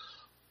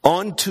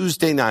 On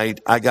Tuesday night,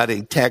 I got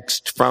a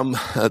text from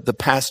the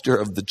pastor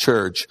of the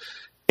church,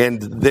 and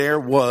there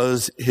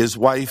was his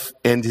wife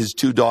and his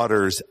two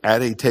daughters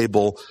at a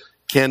table,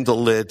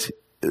 candlelit,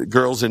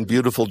 girls in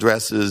beautiful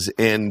dresses,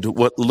 and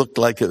what looked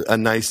like a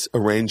nice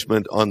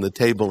arrangement on the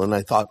table. And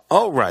I thought,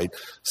 all right,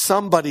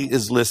 somebody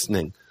is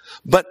listening.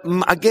 But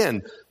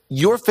again,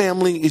 your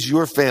family is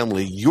your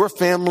family. Your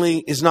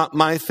family is not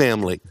my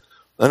family.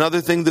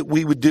 Another thing that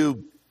we would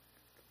do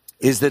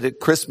is that at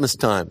Christmas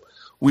time,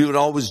 we would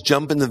always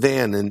jump in the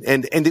van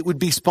and it would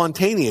be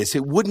spontaneous.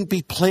 It wouldn't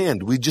be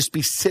planned. We'd just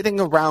be sitting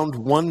around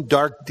one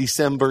dark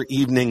December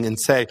evening and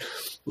say,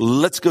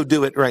 let's go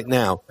do it right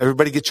now.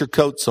 Everybody get your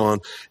coats on.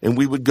 And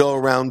we would go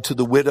around to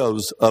the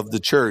widows of the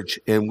church,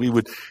 and we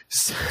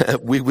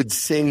would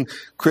sing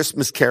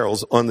Christmas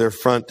carols on their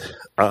front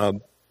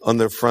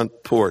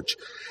porch.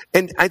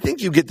 And I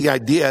think you get the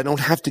idea. I don't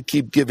have to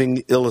keep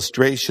giving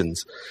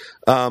illustrations.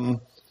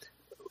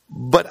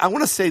 But I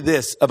want to say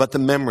this about the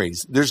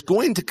memories. There's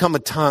going to come a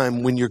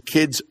time when your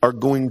kids are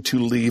going to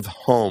leave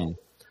home.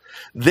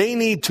 They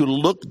need to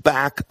look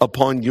back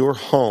upon your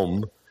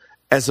home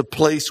as a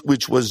place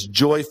which was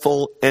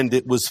joyful and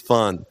it was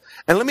fun.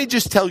 And let me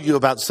just tell you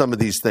about some of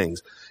these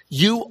things.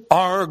 You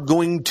are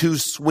going to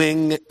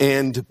swing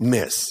and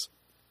miss.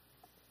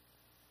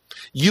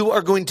 You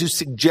are going to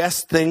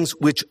suggest things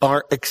which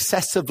are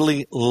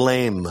excessively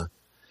lame.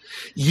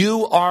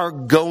 You are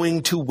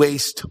going to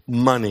waste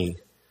money.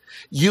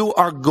 You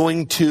are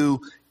going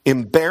to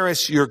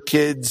embarrass your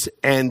kids,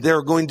 and there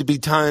are going to be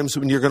times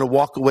when you're going to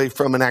walk away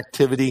from an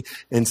activity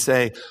and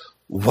say,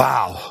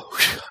 wow,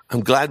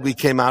 I'm glad we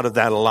came out of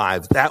that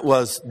alive.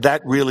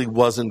 That really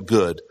wasn't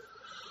good.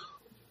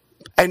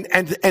 And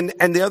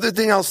the other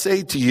thing I'll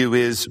say to you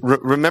is,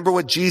 remember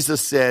what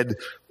Jesus said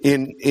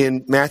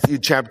in Matthew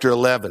chapter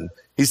 11.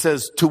 He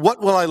says, to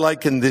what will I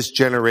liken this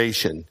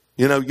generation?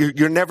 You know,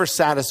 you're never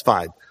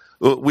satisfied.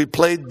 We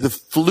played the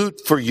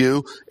flute for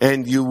you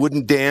and you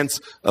wouldn't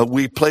dance.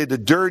 We played a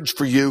dirge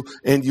for you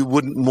and you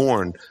wouldn't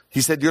mourn. He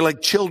said, you're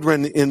like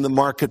children in the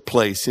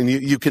marketplace and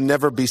you can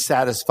never be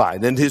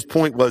satisfied. And his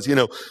point was, you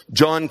know,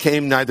 John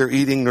came neither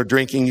eating nor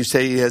drinking. You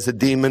say he has a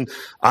demon.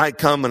 I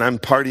come and I'm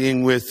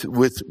partying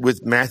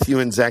with Matthew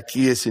and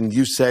Zacchaeus, and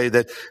you say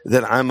that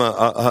I'm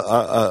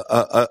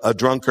a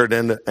drunkard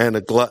and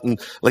a glutton.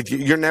 Like,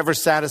 you're never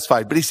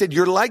satisfied. But he said,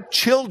 you're like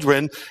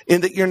children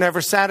in that you're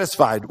never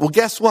satisfied. Well,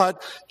 guess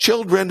what?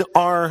 Children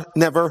are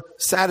never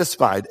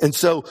satisfied. And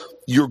so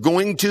you're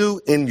going to,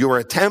 in your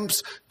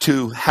attempts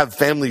to have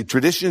family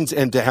traditions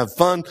and to have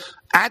fun,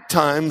 at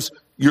times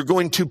you're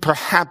going to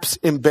perhaps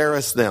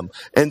embarrass them.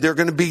 And there are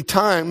going to be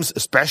times,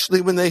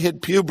 especially when they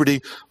hit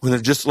puberty, when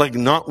they're just like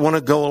not want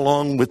to go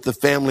along with the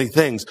family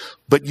things.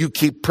 But you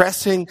keep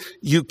pressing,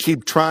 you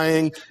keep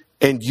trying,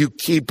 and you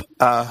keep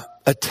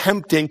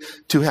attempting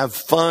to have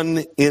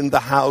fun in the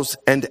house.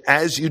 And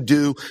as you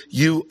do,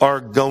 you are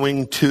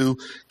going to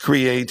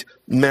create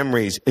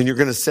memories. And you're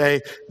going to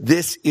say,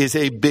 this is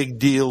a big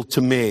deal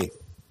to me.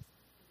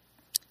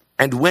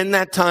 And when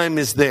that time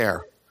is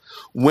there,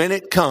 when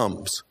it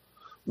comes,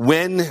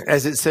 when,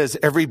 as it says,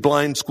 every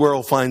blind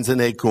squirrel finds an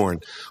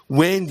acorn,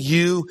 when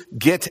you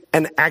get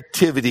an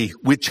activity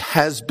which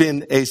has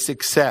been a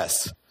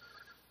success,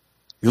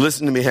 you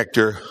listen to me,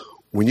 Hector,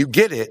 when you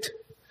get it,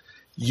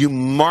 you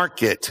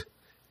mark it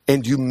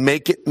and you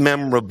make it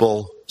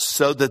memorable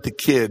so that the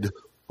kid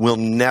will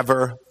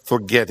never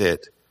forget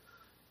it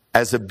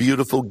as a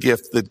beautiful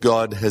gift that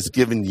God has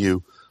given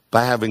you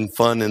by having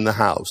fun in the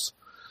house.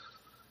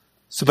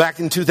 So back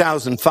in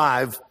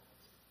 2005,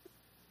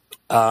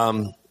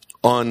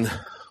 on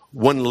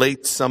one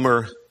late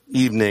summer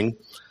evening,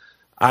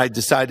 I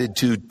decided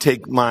to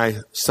take my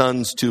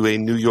sons to a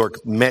New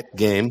York Met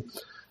game.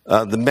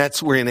 The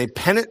Mets were in a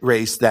pennant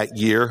race that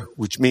year,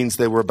 which means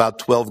they were about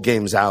 12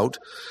 games out.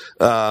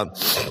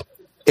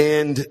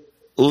 And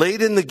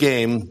late in the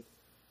game,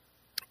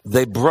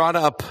 they brought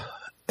up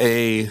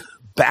a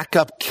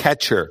backup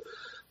catcher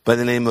by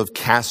the name of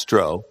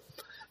Castro.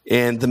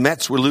 And the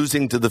Mets were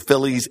losing to the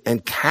Phillies,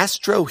 and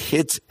Castro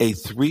hits a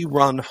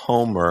 3-run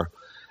homer.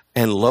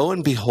 And lo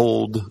and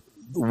behold,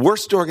 the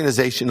worst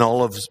organization in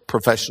all of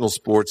professional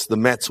sports, the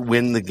Mets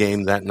win the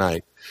game that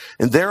night.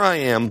 And there I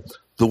am.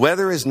 The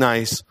weather is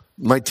nice.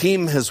 My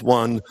team has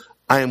won.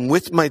 I am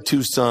with my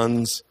 2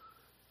 sons.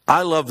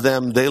 I love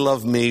them. They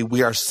love me.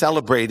 We are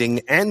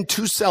celebrating. And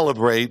to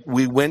celebrate,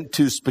 we went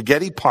to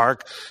Spaghetti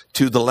Park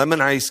to the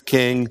Lemon Ice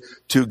King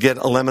to get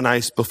a lemon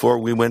ice before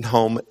we went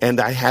home. And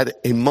I had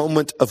a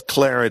moment of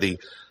clarity.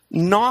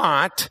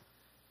 Not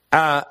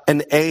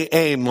an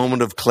AA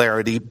moment of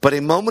clarity, but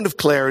a moment of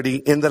clarity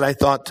in that I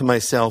thought to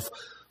myself,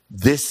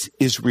 this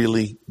is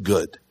really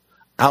good.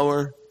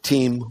 Our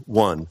team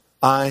won.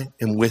 I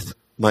am with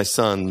my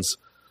sons.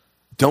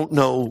 Don't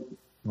know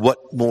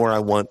what more I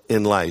want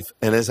in life.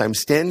 And as I'm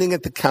standing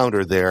at the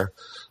counter there,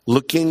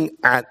 looking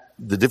at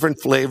the different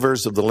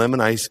flavors of the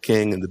Lemon Ice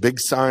King and the big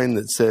sign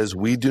that says,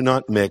 "We do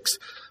not mix,"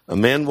 a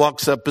man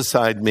walks up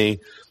beside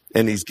me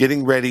and he's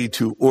getting ready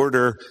to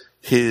order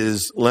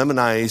his lemon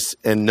ice.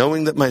 And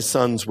knowing that my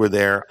sons were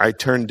there, I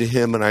turned to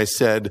him and I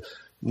said,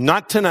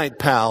 "Not tonight,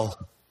 pal.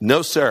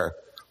 No, sir.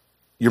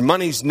 Your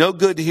money's no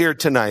good here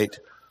tonight.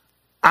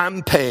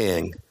 I'm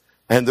paying.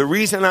 And the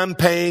reason I'm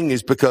paying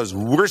is because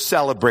we're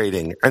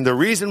celebrating. And the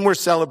reason we're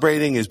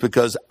celebrating is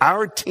because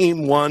our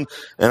team won,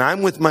 and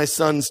I'm with my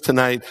sons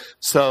tonight.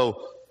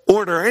 So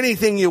order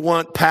anything you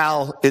want,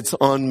 pal. It's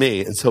on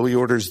me." And so he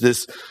orders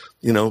this,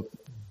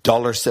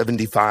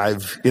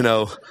 $1.75,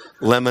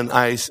 lemon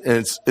ice.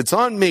 And it's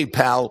on me,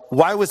 pal.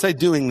 Why was I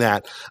doing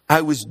that?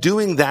 I was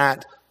doing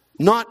that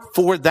not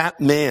for that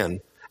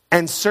man,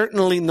 and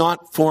certainly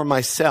not for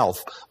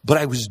myself, but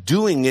I was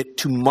doing it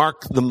to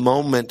mark the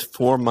moment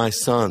for my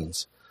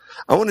sons.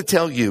 I want to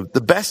tell you,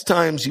 the best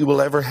times you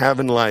will ever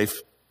have in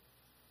life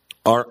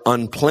are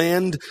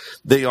unplanned,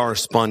 they are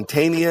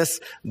spontaneous,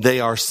 they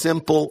are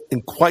simple,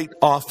 and quite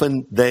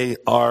often they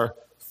are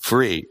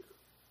free.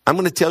 I'm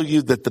going to tell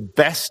you that the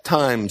best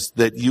times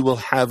that you will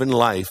have in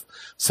life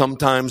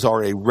sometimes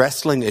are a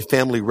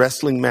family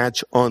wrestling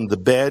match on the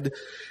bed.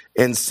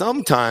 And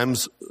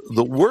sometimes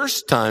the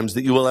worst times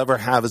that you will ever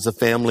have as a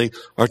family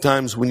are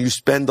times when you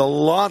spend a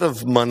lot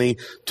of money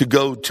to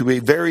go to a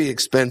very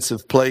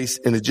expensive place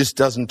and it just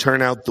doesn't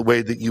turn out the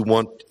way that you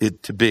want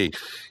it to be.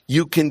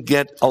 You can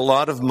get a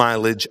lot of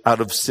mileage out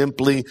of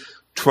simply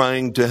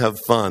trying to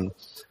have fun.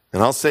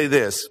 And I'll say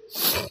this,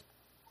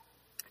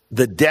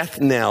 the death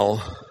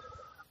knell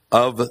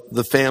of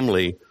the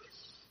family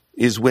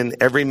is when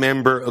every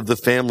member of the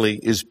family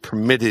is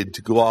permitted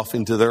to go off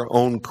into their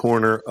own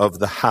corner of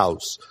the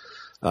house.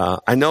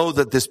 I know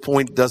that this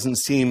point doesn't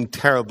seem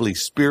terribly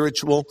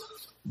spiritual,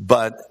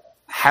 but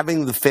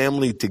having the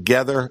family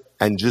together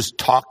and just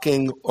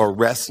talking or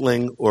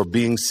wrestling or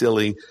being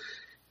silly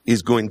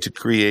is going to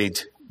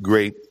create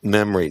great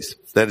memories.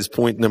 That is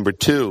point number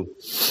 2.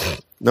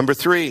 Number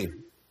 3,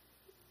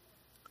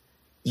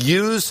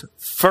 use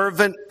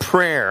fervent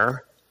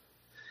prayer.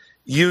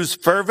 Use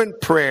fervent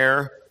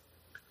prayer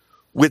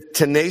with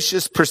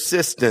tenacious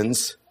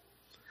persistence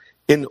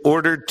in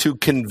order to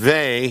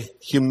convey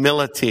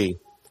humility.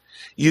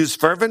 Use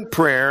fervent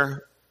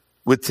prayer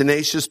with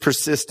tenacious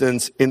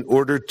persistence in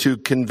order to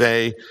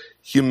convey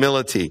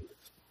humility.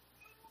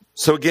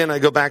 So again, I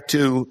go back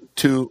to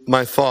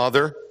my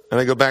father,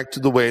 and I go back to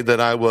the way that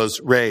I was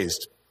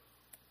raised.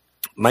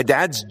 My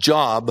dad's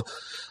job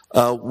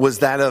was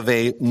that of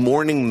a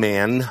morning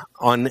man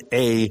on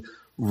a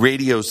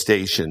radio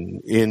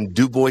station in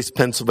Du Bois,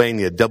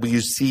 Pennsylvania,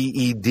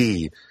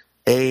 WCED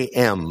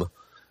AM.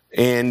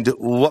 And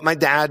what my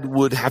dad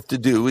would have to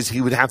do is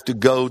he would have to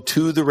go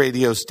to the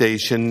radio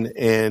station,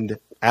 and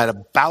at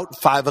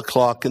about 5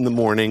 o'clock in the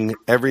morning,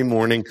 every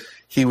morning,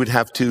 he would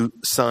have to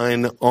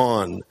sign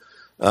on.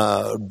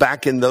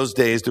 Back in those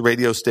days, the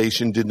radio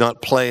station did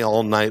not play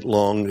all night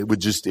long. It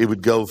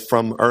would go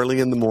from early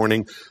in the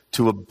morning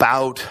to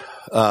about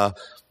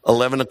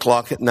 11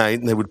 o'clock at night,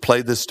 and they would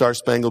play the Star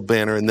Spangled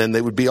Banner, and then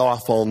they would be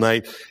off all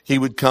night. He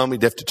would come,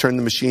 he'd have to turn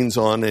the machines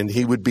on, and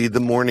he would be the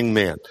morning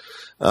man.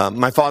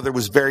 My father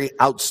was very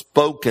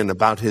outspoken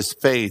about his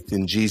faith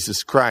in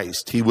Jesus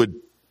Christ. He would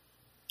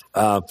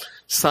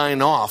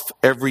sign off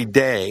every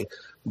day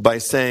by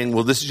saying,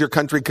 "Well, this is your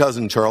country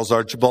cousin, Charles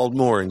Archibald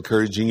Moore,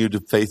 encouraging you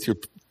to place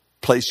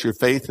your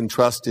faith and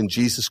trust in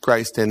Jesus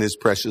Christ and his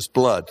precious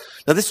blood."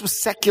 Now, this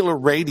was secular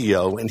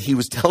radio, and he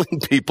was telling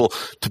people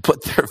to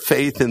put their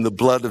faith in the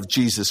blood of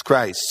Jesus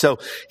Christ. So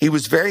he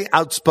was very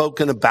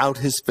outspoken about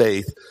his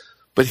faith.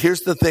 But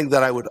here's the thing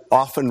that I would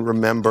often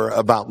remember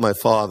about my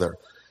father.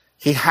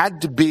 He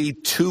had to be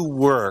to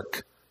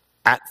work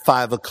at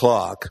 5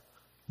 o'clock,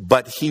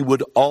 but he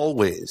would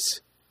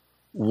always,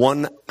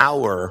 1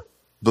 hour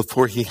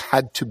before he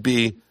had to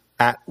be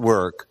at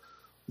work,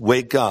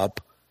 wake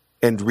up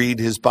and read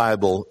his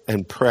Bible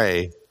and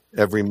pray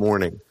every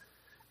morning.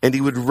 And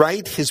he would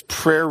write his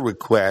prayer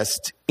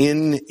request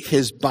in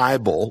his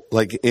Bible,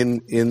 like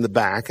in the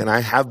back. And I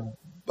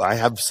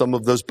have some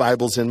of those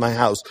Bibles in my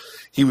house.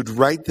 He would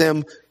write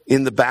them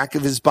in the back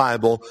of his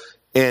Bible,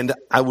 And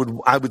I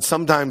would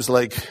sometimes,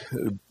 like,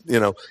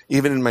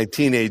 even in my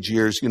teenage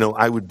years,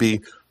 I would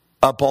be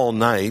up all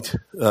night,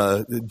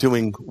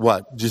 doing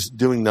what? Just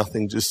doing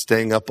nothing, just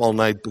staying up all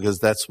night, because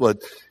that's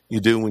what you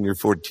do when you're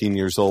 14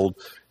 years old.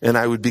 And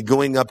I would be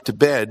going up to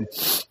bed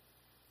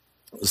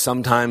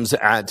sometimes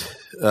at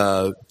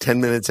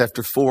 10 minutes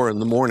after 4 in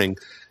the morning,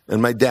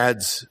 and my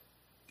dad's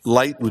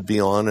light would be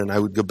on, and I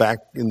would go back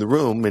in the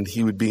room, and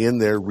he would be in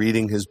there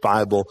reading his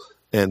Bible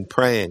and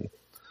praying.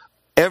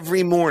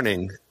 Every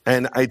morning,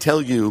 and I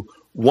tell you,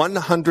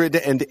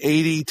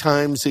 180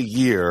 times a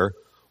year,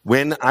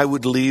 when I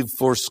would leave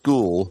for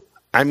school,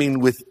 I mean,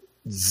 with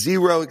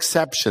zero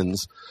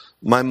exceptions,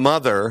 my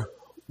mother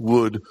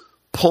would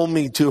pull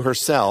me to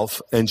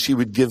herself, and she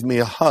would give me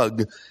a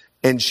hug,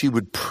 and she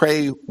would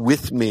pray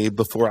with me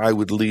before I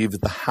would leave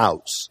the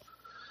house.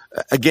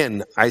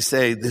 Again, I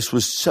say this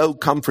was so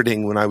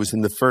comforting when I was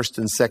in the first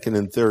and second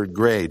and third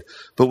grade.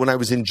 But when I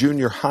was in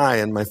junior high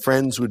and my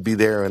friends would be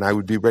there and I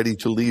would be ready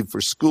to leave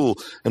for school,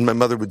 and my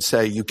mother would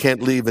say, "You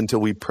can't leave until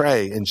we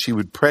pray," and she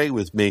would pray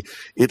with me,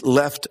 it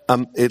left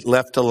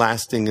a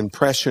lasting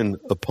impression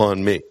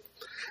upon me.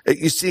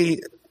 You see,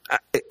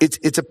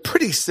 it's a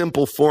pretty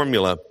simple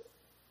formula,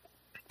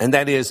 and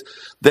that is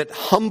that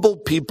humble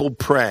people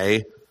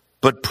pray,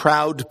 but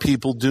proud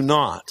people do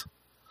not.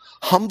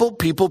 Humble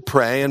people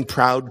pray and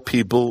proud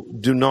people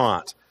do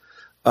not.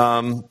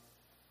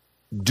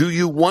 Do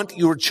you want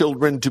your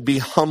children to be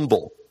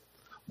humble?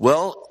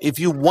 Well, if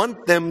you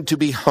want them to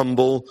be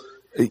humble,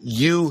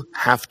 you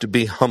have to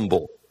be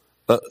humble.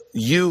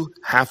 You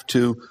have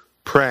to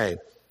pray.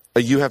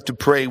 You have to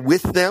pray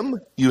with them.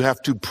 You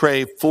have to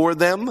pray for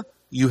them.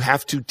 You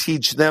have to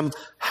teach them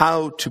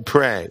how to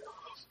pray.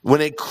 When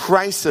a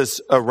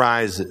crisis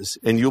arises,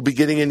 and you'll be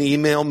getting an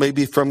email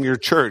maybe from your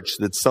church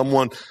that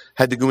someone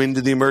had to go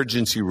into the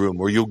emergency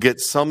room, or you'll get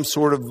some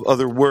sort of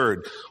other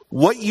word,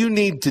 what you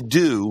need to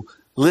do,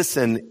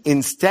 listen,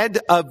 instead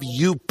of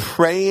you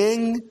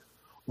praying,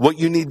 what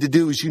you need to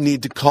do is you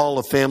need to call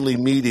a family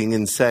meeting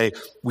and say,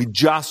 "We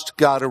just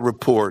got a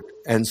report,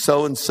 and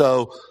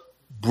so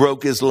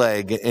broke his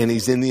leg, and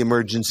he's in the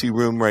emergency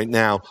room right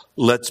now.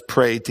 Let's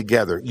pray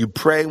together." You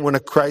pray when a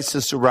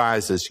crisis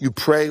arises. You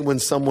pray when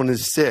someone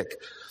is sick.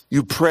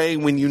 You pray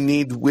when you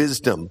need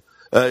wisdom.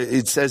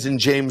 It says in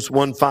James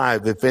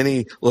 1:5, if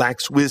any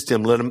lacks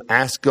wisdom, let him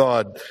ask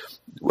God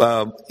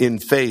in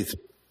faith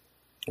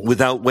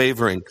without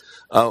wavering.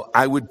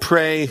 I would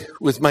pray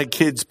with my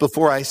kids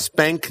before I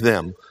spank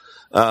them.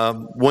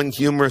 One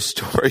humorous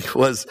story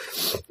was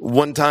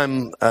one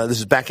time, this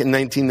is back in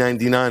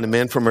 1999, a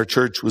man from our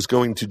church was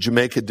going to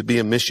Jamaica to be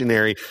a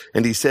missionary,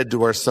 and he said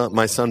to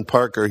my son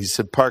Parker, he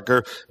said,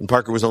 "Parker," and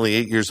Parker was only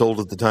 8 years old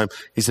at the time,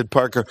 he said,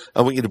 "Parker,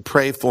 I want you to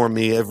pray for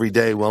me every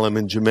day while I'm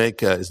in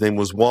Jamaica." His name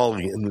was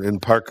Wally,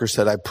 and Parker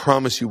said, "I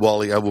promise you,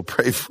 Wally, I will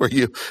pray for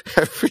you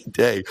every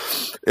day."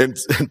 And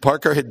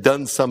Parker had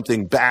done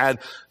something bad,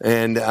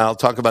 and I'll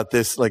talk about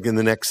this like in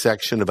the next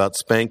section about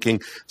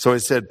spanking. So I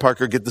said,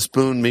 "Parker, get the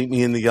spoon, meet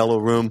me in the yellow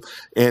room."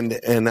 And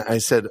I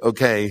said,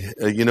 "Okay,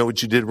 you know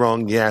what you did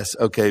wrong?" "Yes."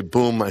 "Okay."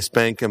 Boom, I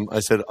spank him. I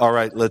said, "All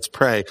right, let's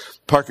pray."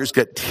 Parker's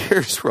got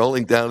tears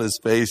rolling down his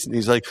face, and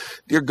he's like,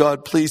 "Dear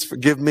God, please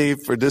forgive me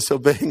for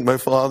disobeying my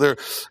father."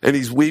 And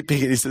he's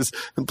weeping, and he says,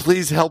 "And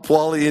please help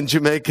Wally in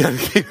Jamaica."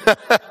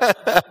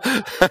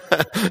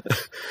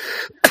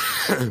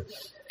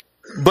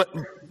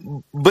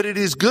 But it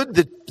is good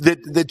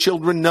that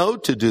children know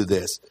to do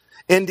this.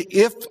 And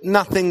if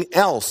nothing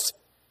else,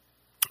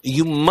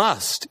 you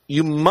must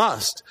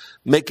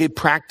make a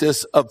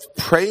practice of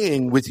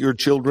praying with your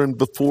children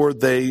before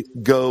they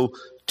go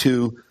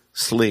to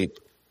sleep.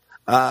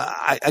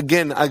 I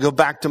go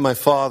back to my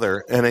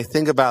father, and I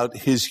think about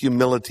his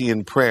humility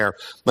in prayer.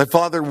 My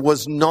father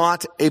was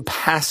not a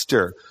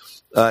pastor.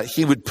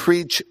 He would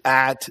preach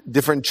at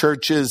different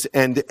churches,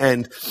 and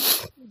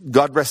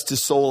God rest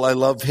his soul, I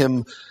love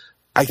him.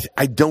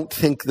 I don't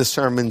think the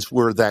sermons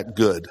were that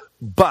good,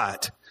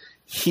 but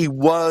he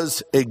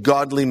was a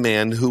godly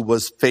man who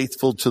was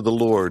faithful to the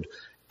Lord.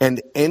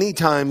 And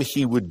anytime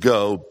he would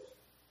go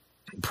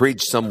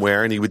preach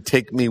somewhere and he would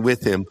take me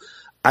with him,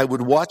 I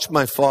would watch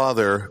my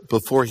father,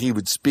 before he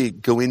would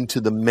speak, go into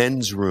the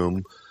men's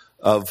room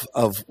of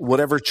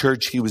whatever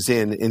church he was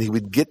in, and he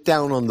would get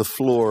down on the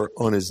floor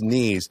on his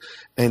knees,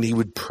 and he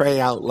would pray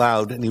out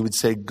loud, and he would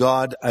say,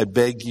 "God, I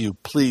beg you,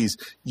 please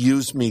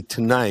use me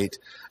tonight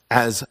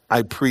as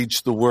I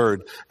preach the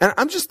word." And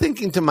I'm just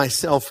thinking to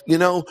myself,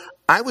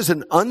 I was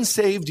an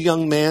unsaved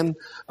young man.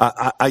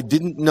 I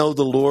didn't know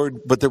the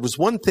Lord, but there was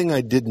one thing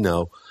I did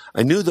know.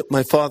 I knew that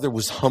my father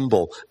was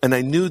humble, and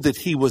I knew that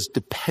he was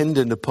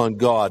dependent upon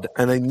God,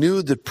 and I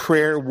knew that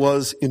prayer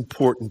was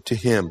important to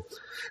him.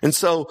 And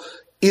so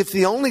if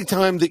the only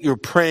time that you're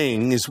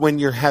praying is when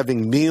you're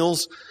having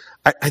meals,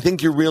 I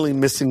think you're really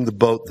missing the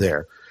boat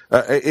there.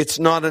 It's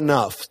not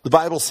enough. The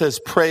Bible says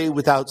pray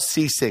without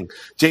ceasing.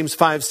 James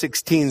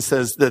 5:16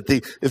 says that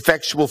the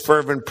effectual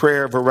fervent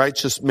prayer of a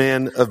righteous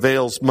man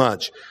avails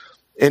much.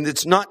 And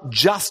it's not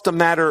just a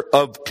matter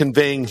of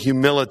conveying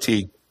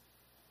humility.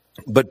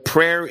 But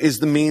prayer is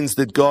the means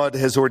that God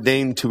has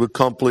ordained to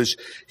accomplish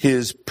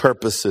his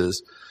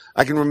purposes.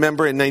 I can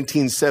remember in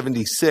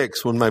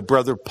 1976 when my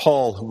brother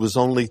Paul, who was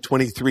only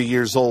 23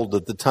 years old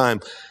at the time,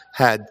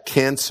 had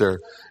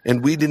cancer,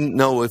 and we didn't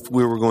know if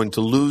we were going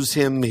to lose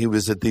him. He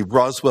was at the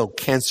Roswell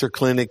Cancer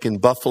Clinic in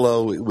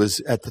Buffalo. It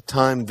was at the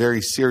time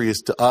very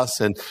serious to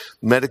us, and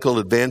medical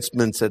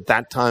advancements at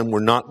that time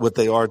were not what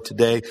they are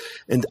today.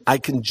 And I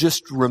can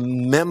just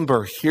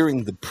remember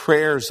hearing the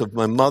prayers of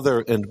my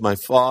mother and my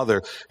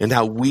father, and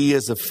how we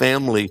as a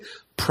family,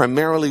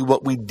 primarily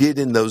what we did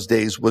in those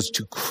days was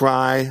to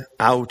cry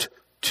out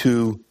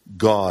to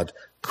God.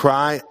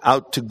 Cry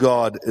out to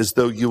God as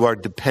though you are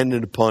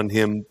dependent upon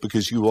him,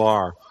 because you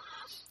are.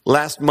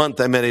 Last month,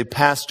 I met a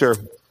pastor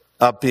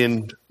up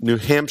in New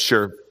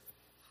Hampshire,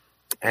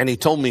 and he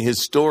told me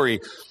his story,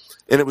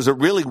 and it was a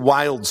really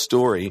wild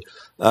story.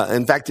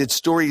 In fact, it's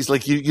stories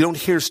like you don't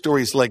hear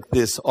stories like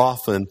this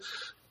often,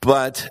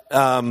 but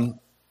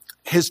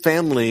his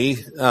family,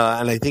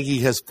 and I think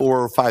he has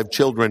 4 or 5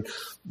 children,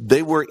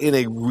 they were in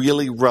a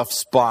really rough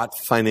spot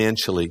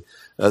financially.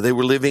 They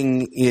were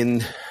living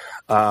in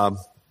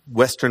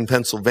Western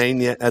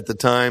Pennsylvania at the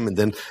time, and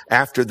then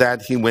after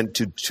that he went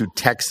to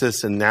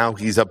Texas, and now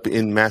he's up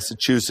in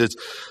Massachusetts.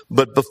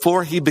 But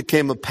before he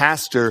became a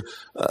pastor,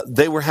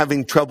 they were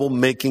having trouble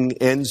making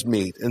ends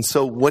meet. And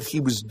so what he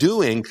was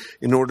doing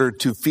in order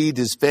to feed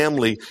his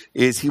family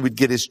is he would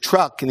get his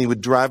truck and he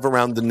would drive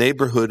around the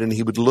neighborhood, and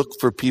he would look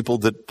for people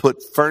that put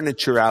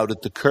furniture out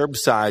at the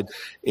curbside,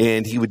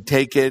 and he would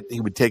take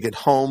it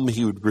home,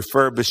 he would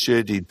refurbish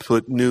it, he'd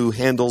put new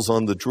handles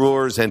on the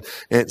drawers and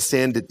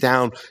sand it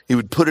down. He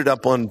would put it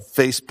up on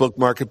Facebook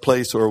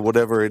Marketplace or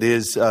whatever it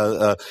is,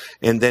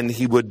 and then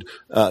he would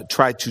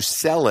try to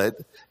sell it.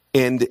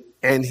 And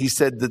he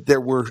said that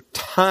there were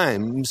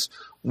times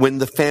when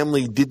the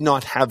family did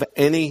not have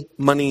any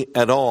money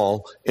at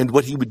all. And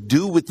what he would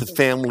do with the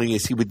family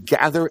is he would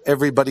gather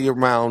everybody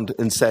around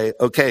and say,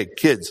 okay,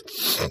 kids,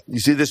 you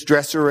see this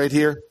dresser right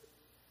here?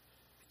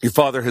 Your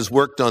father has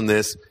worked on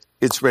this.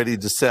 It's ready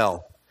to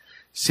sell.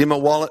 See my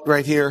wallet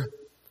right here?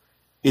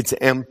 It's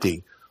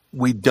empty.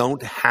 We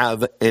don't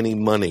have any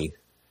money.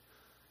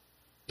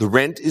 The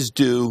rent is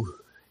due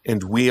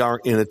and we are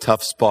in a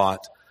tough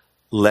spot.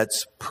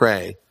 Let's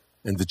pray.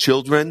 And the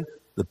children,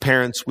 the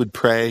parents would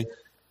pray.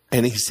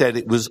 And he said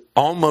it was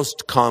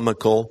almost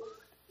comical.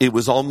 It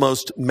was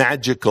almost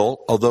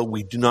magical, although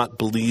we do not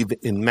believe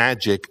in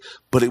magic.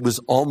 But it was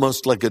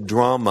almost like a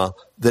drama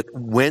that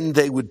when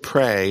they would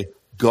pray,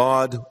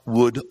 God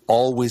would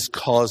always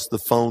cause the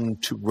phone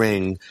to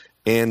ring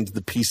and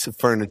the piece of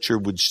furniture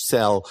would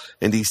sell.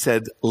 And he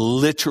said,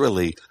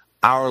 literally,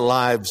 our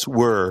lives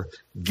were,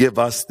 give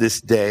us this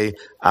day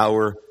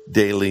our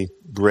daily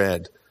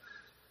bread.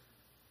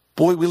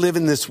 Boy, we live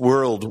in this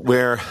world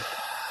where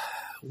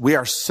we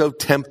are so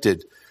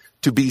tempted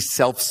to be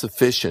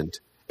self-sufficient.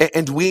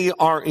 And we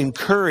are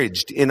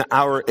encouraged in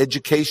our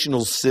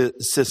educational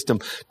system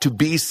to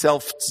be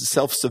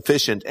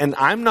self-sufficient. And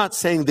I'm not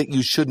saying that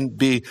you shouldn't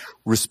be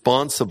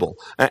responsible.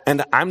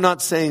 And I'm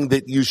not saying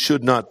that you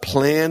should not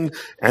plan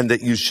and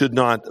that you should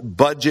not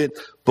budget.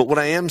 But what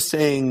I am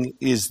saying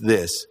is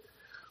this.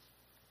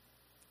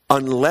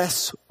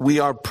 Unless we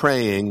are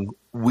praying,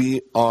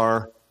 we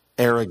are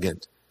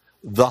arrogant.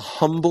 The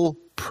humble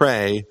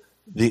pray,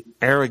 the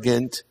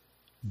arrogant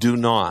do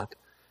not.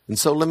 And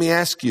so let me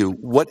ask you,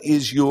 what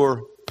is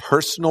your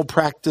personal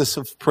practice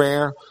of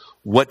prayer?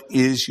 What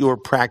is your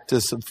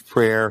practice of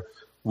prayer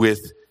with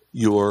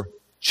your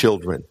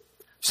children?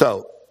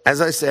 So, as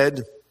I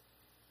said,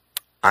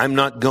 I'm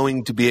not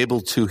going to be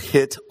able to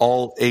hit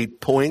all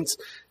 8 points.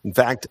 In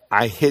fact,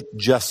 I hit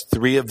just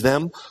 3 of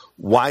them.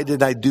 Why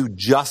did I do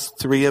just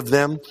 3 of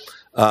them?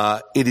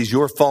 It is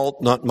your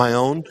fault, not my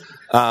own.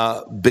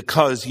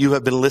 Because you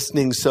have been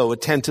listening so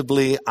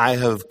attentively, I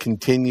have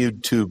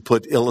continued to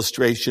put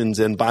illustrations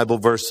and Bible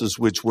verses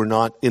which were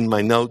not in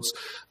my notes,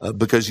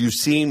 because you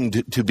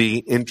seemed to be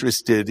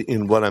interested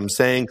in what I'm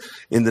saying.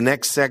 In the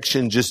next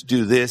section, just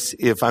do this.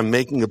 If I'm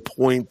making a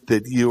point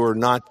that you are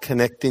not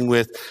connecting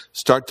with,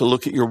 start to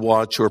look at your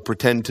watch or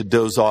pretend to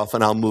doze off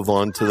and I'll move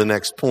on to the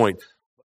next point.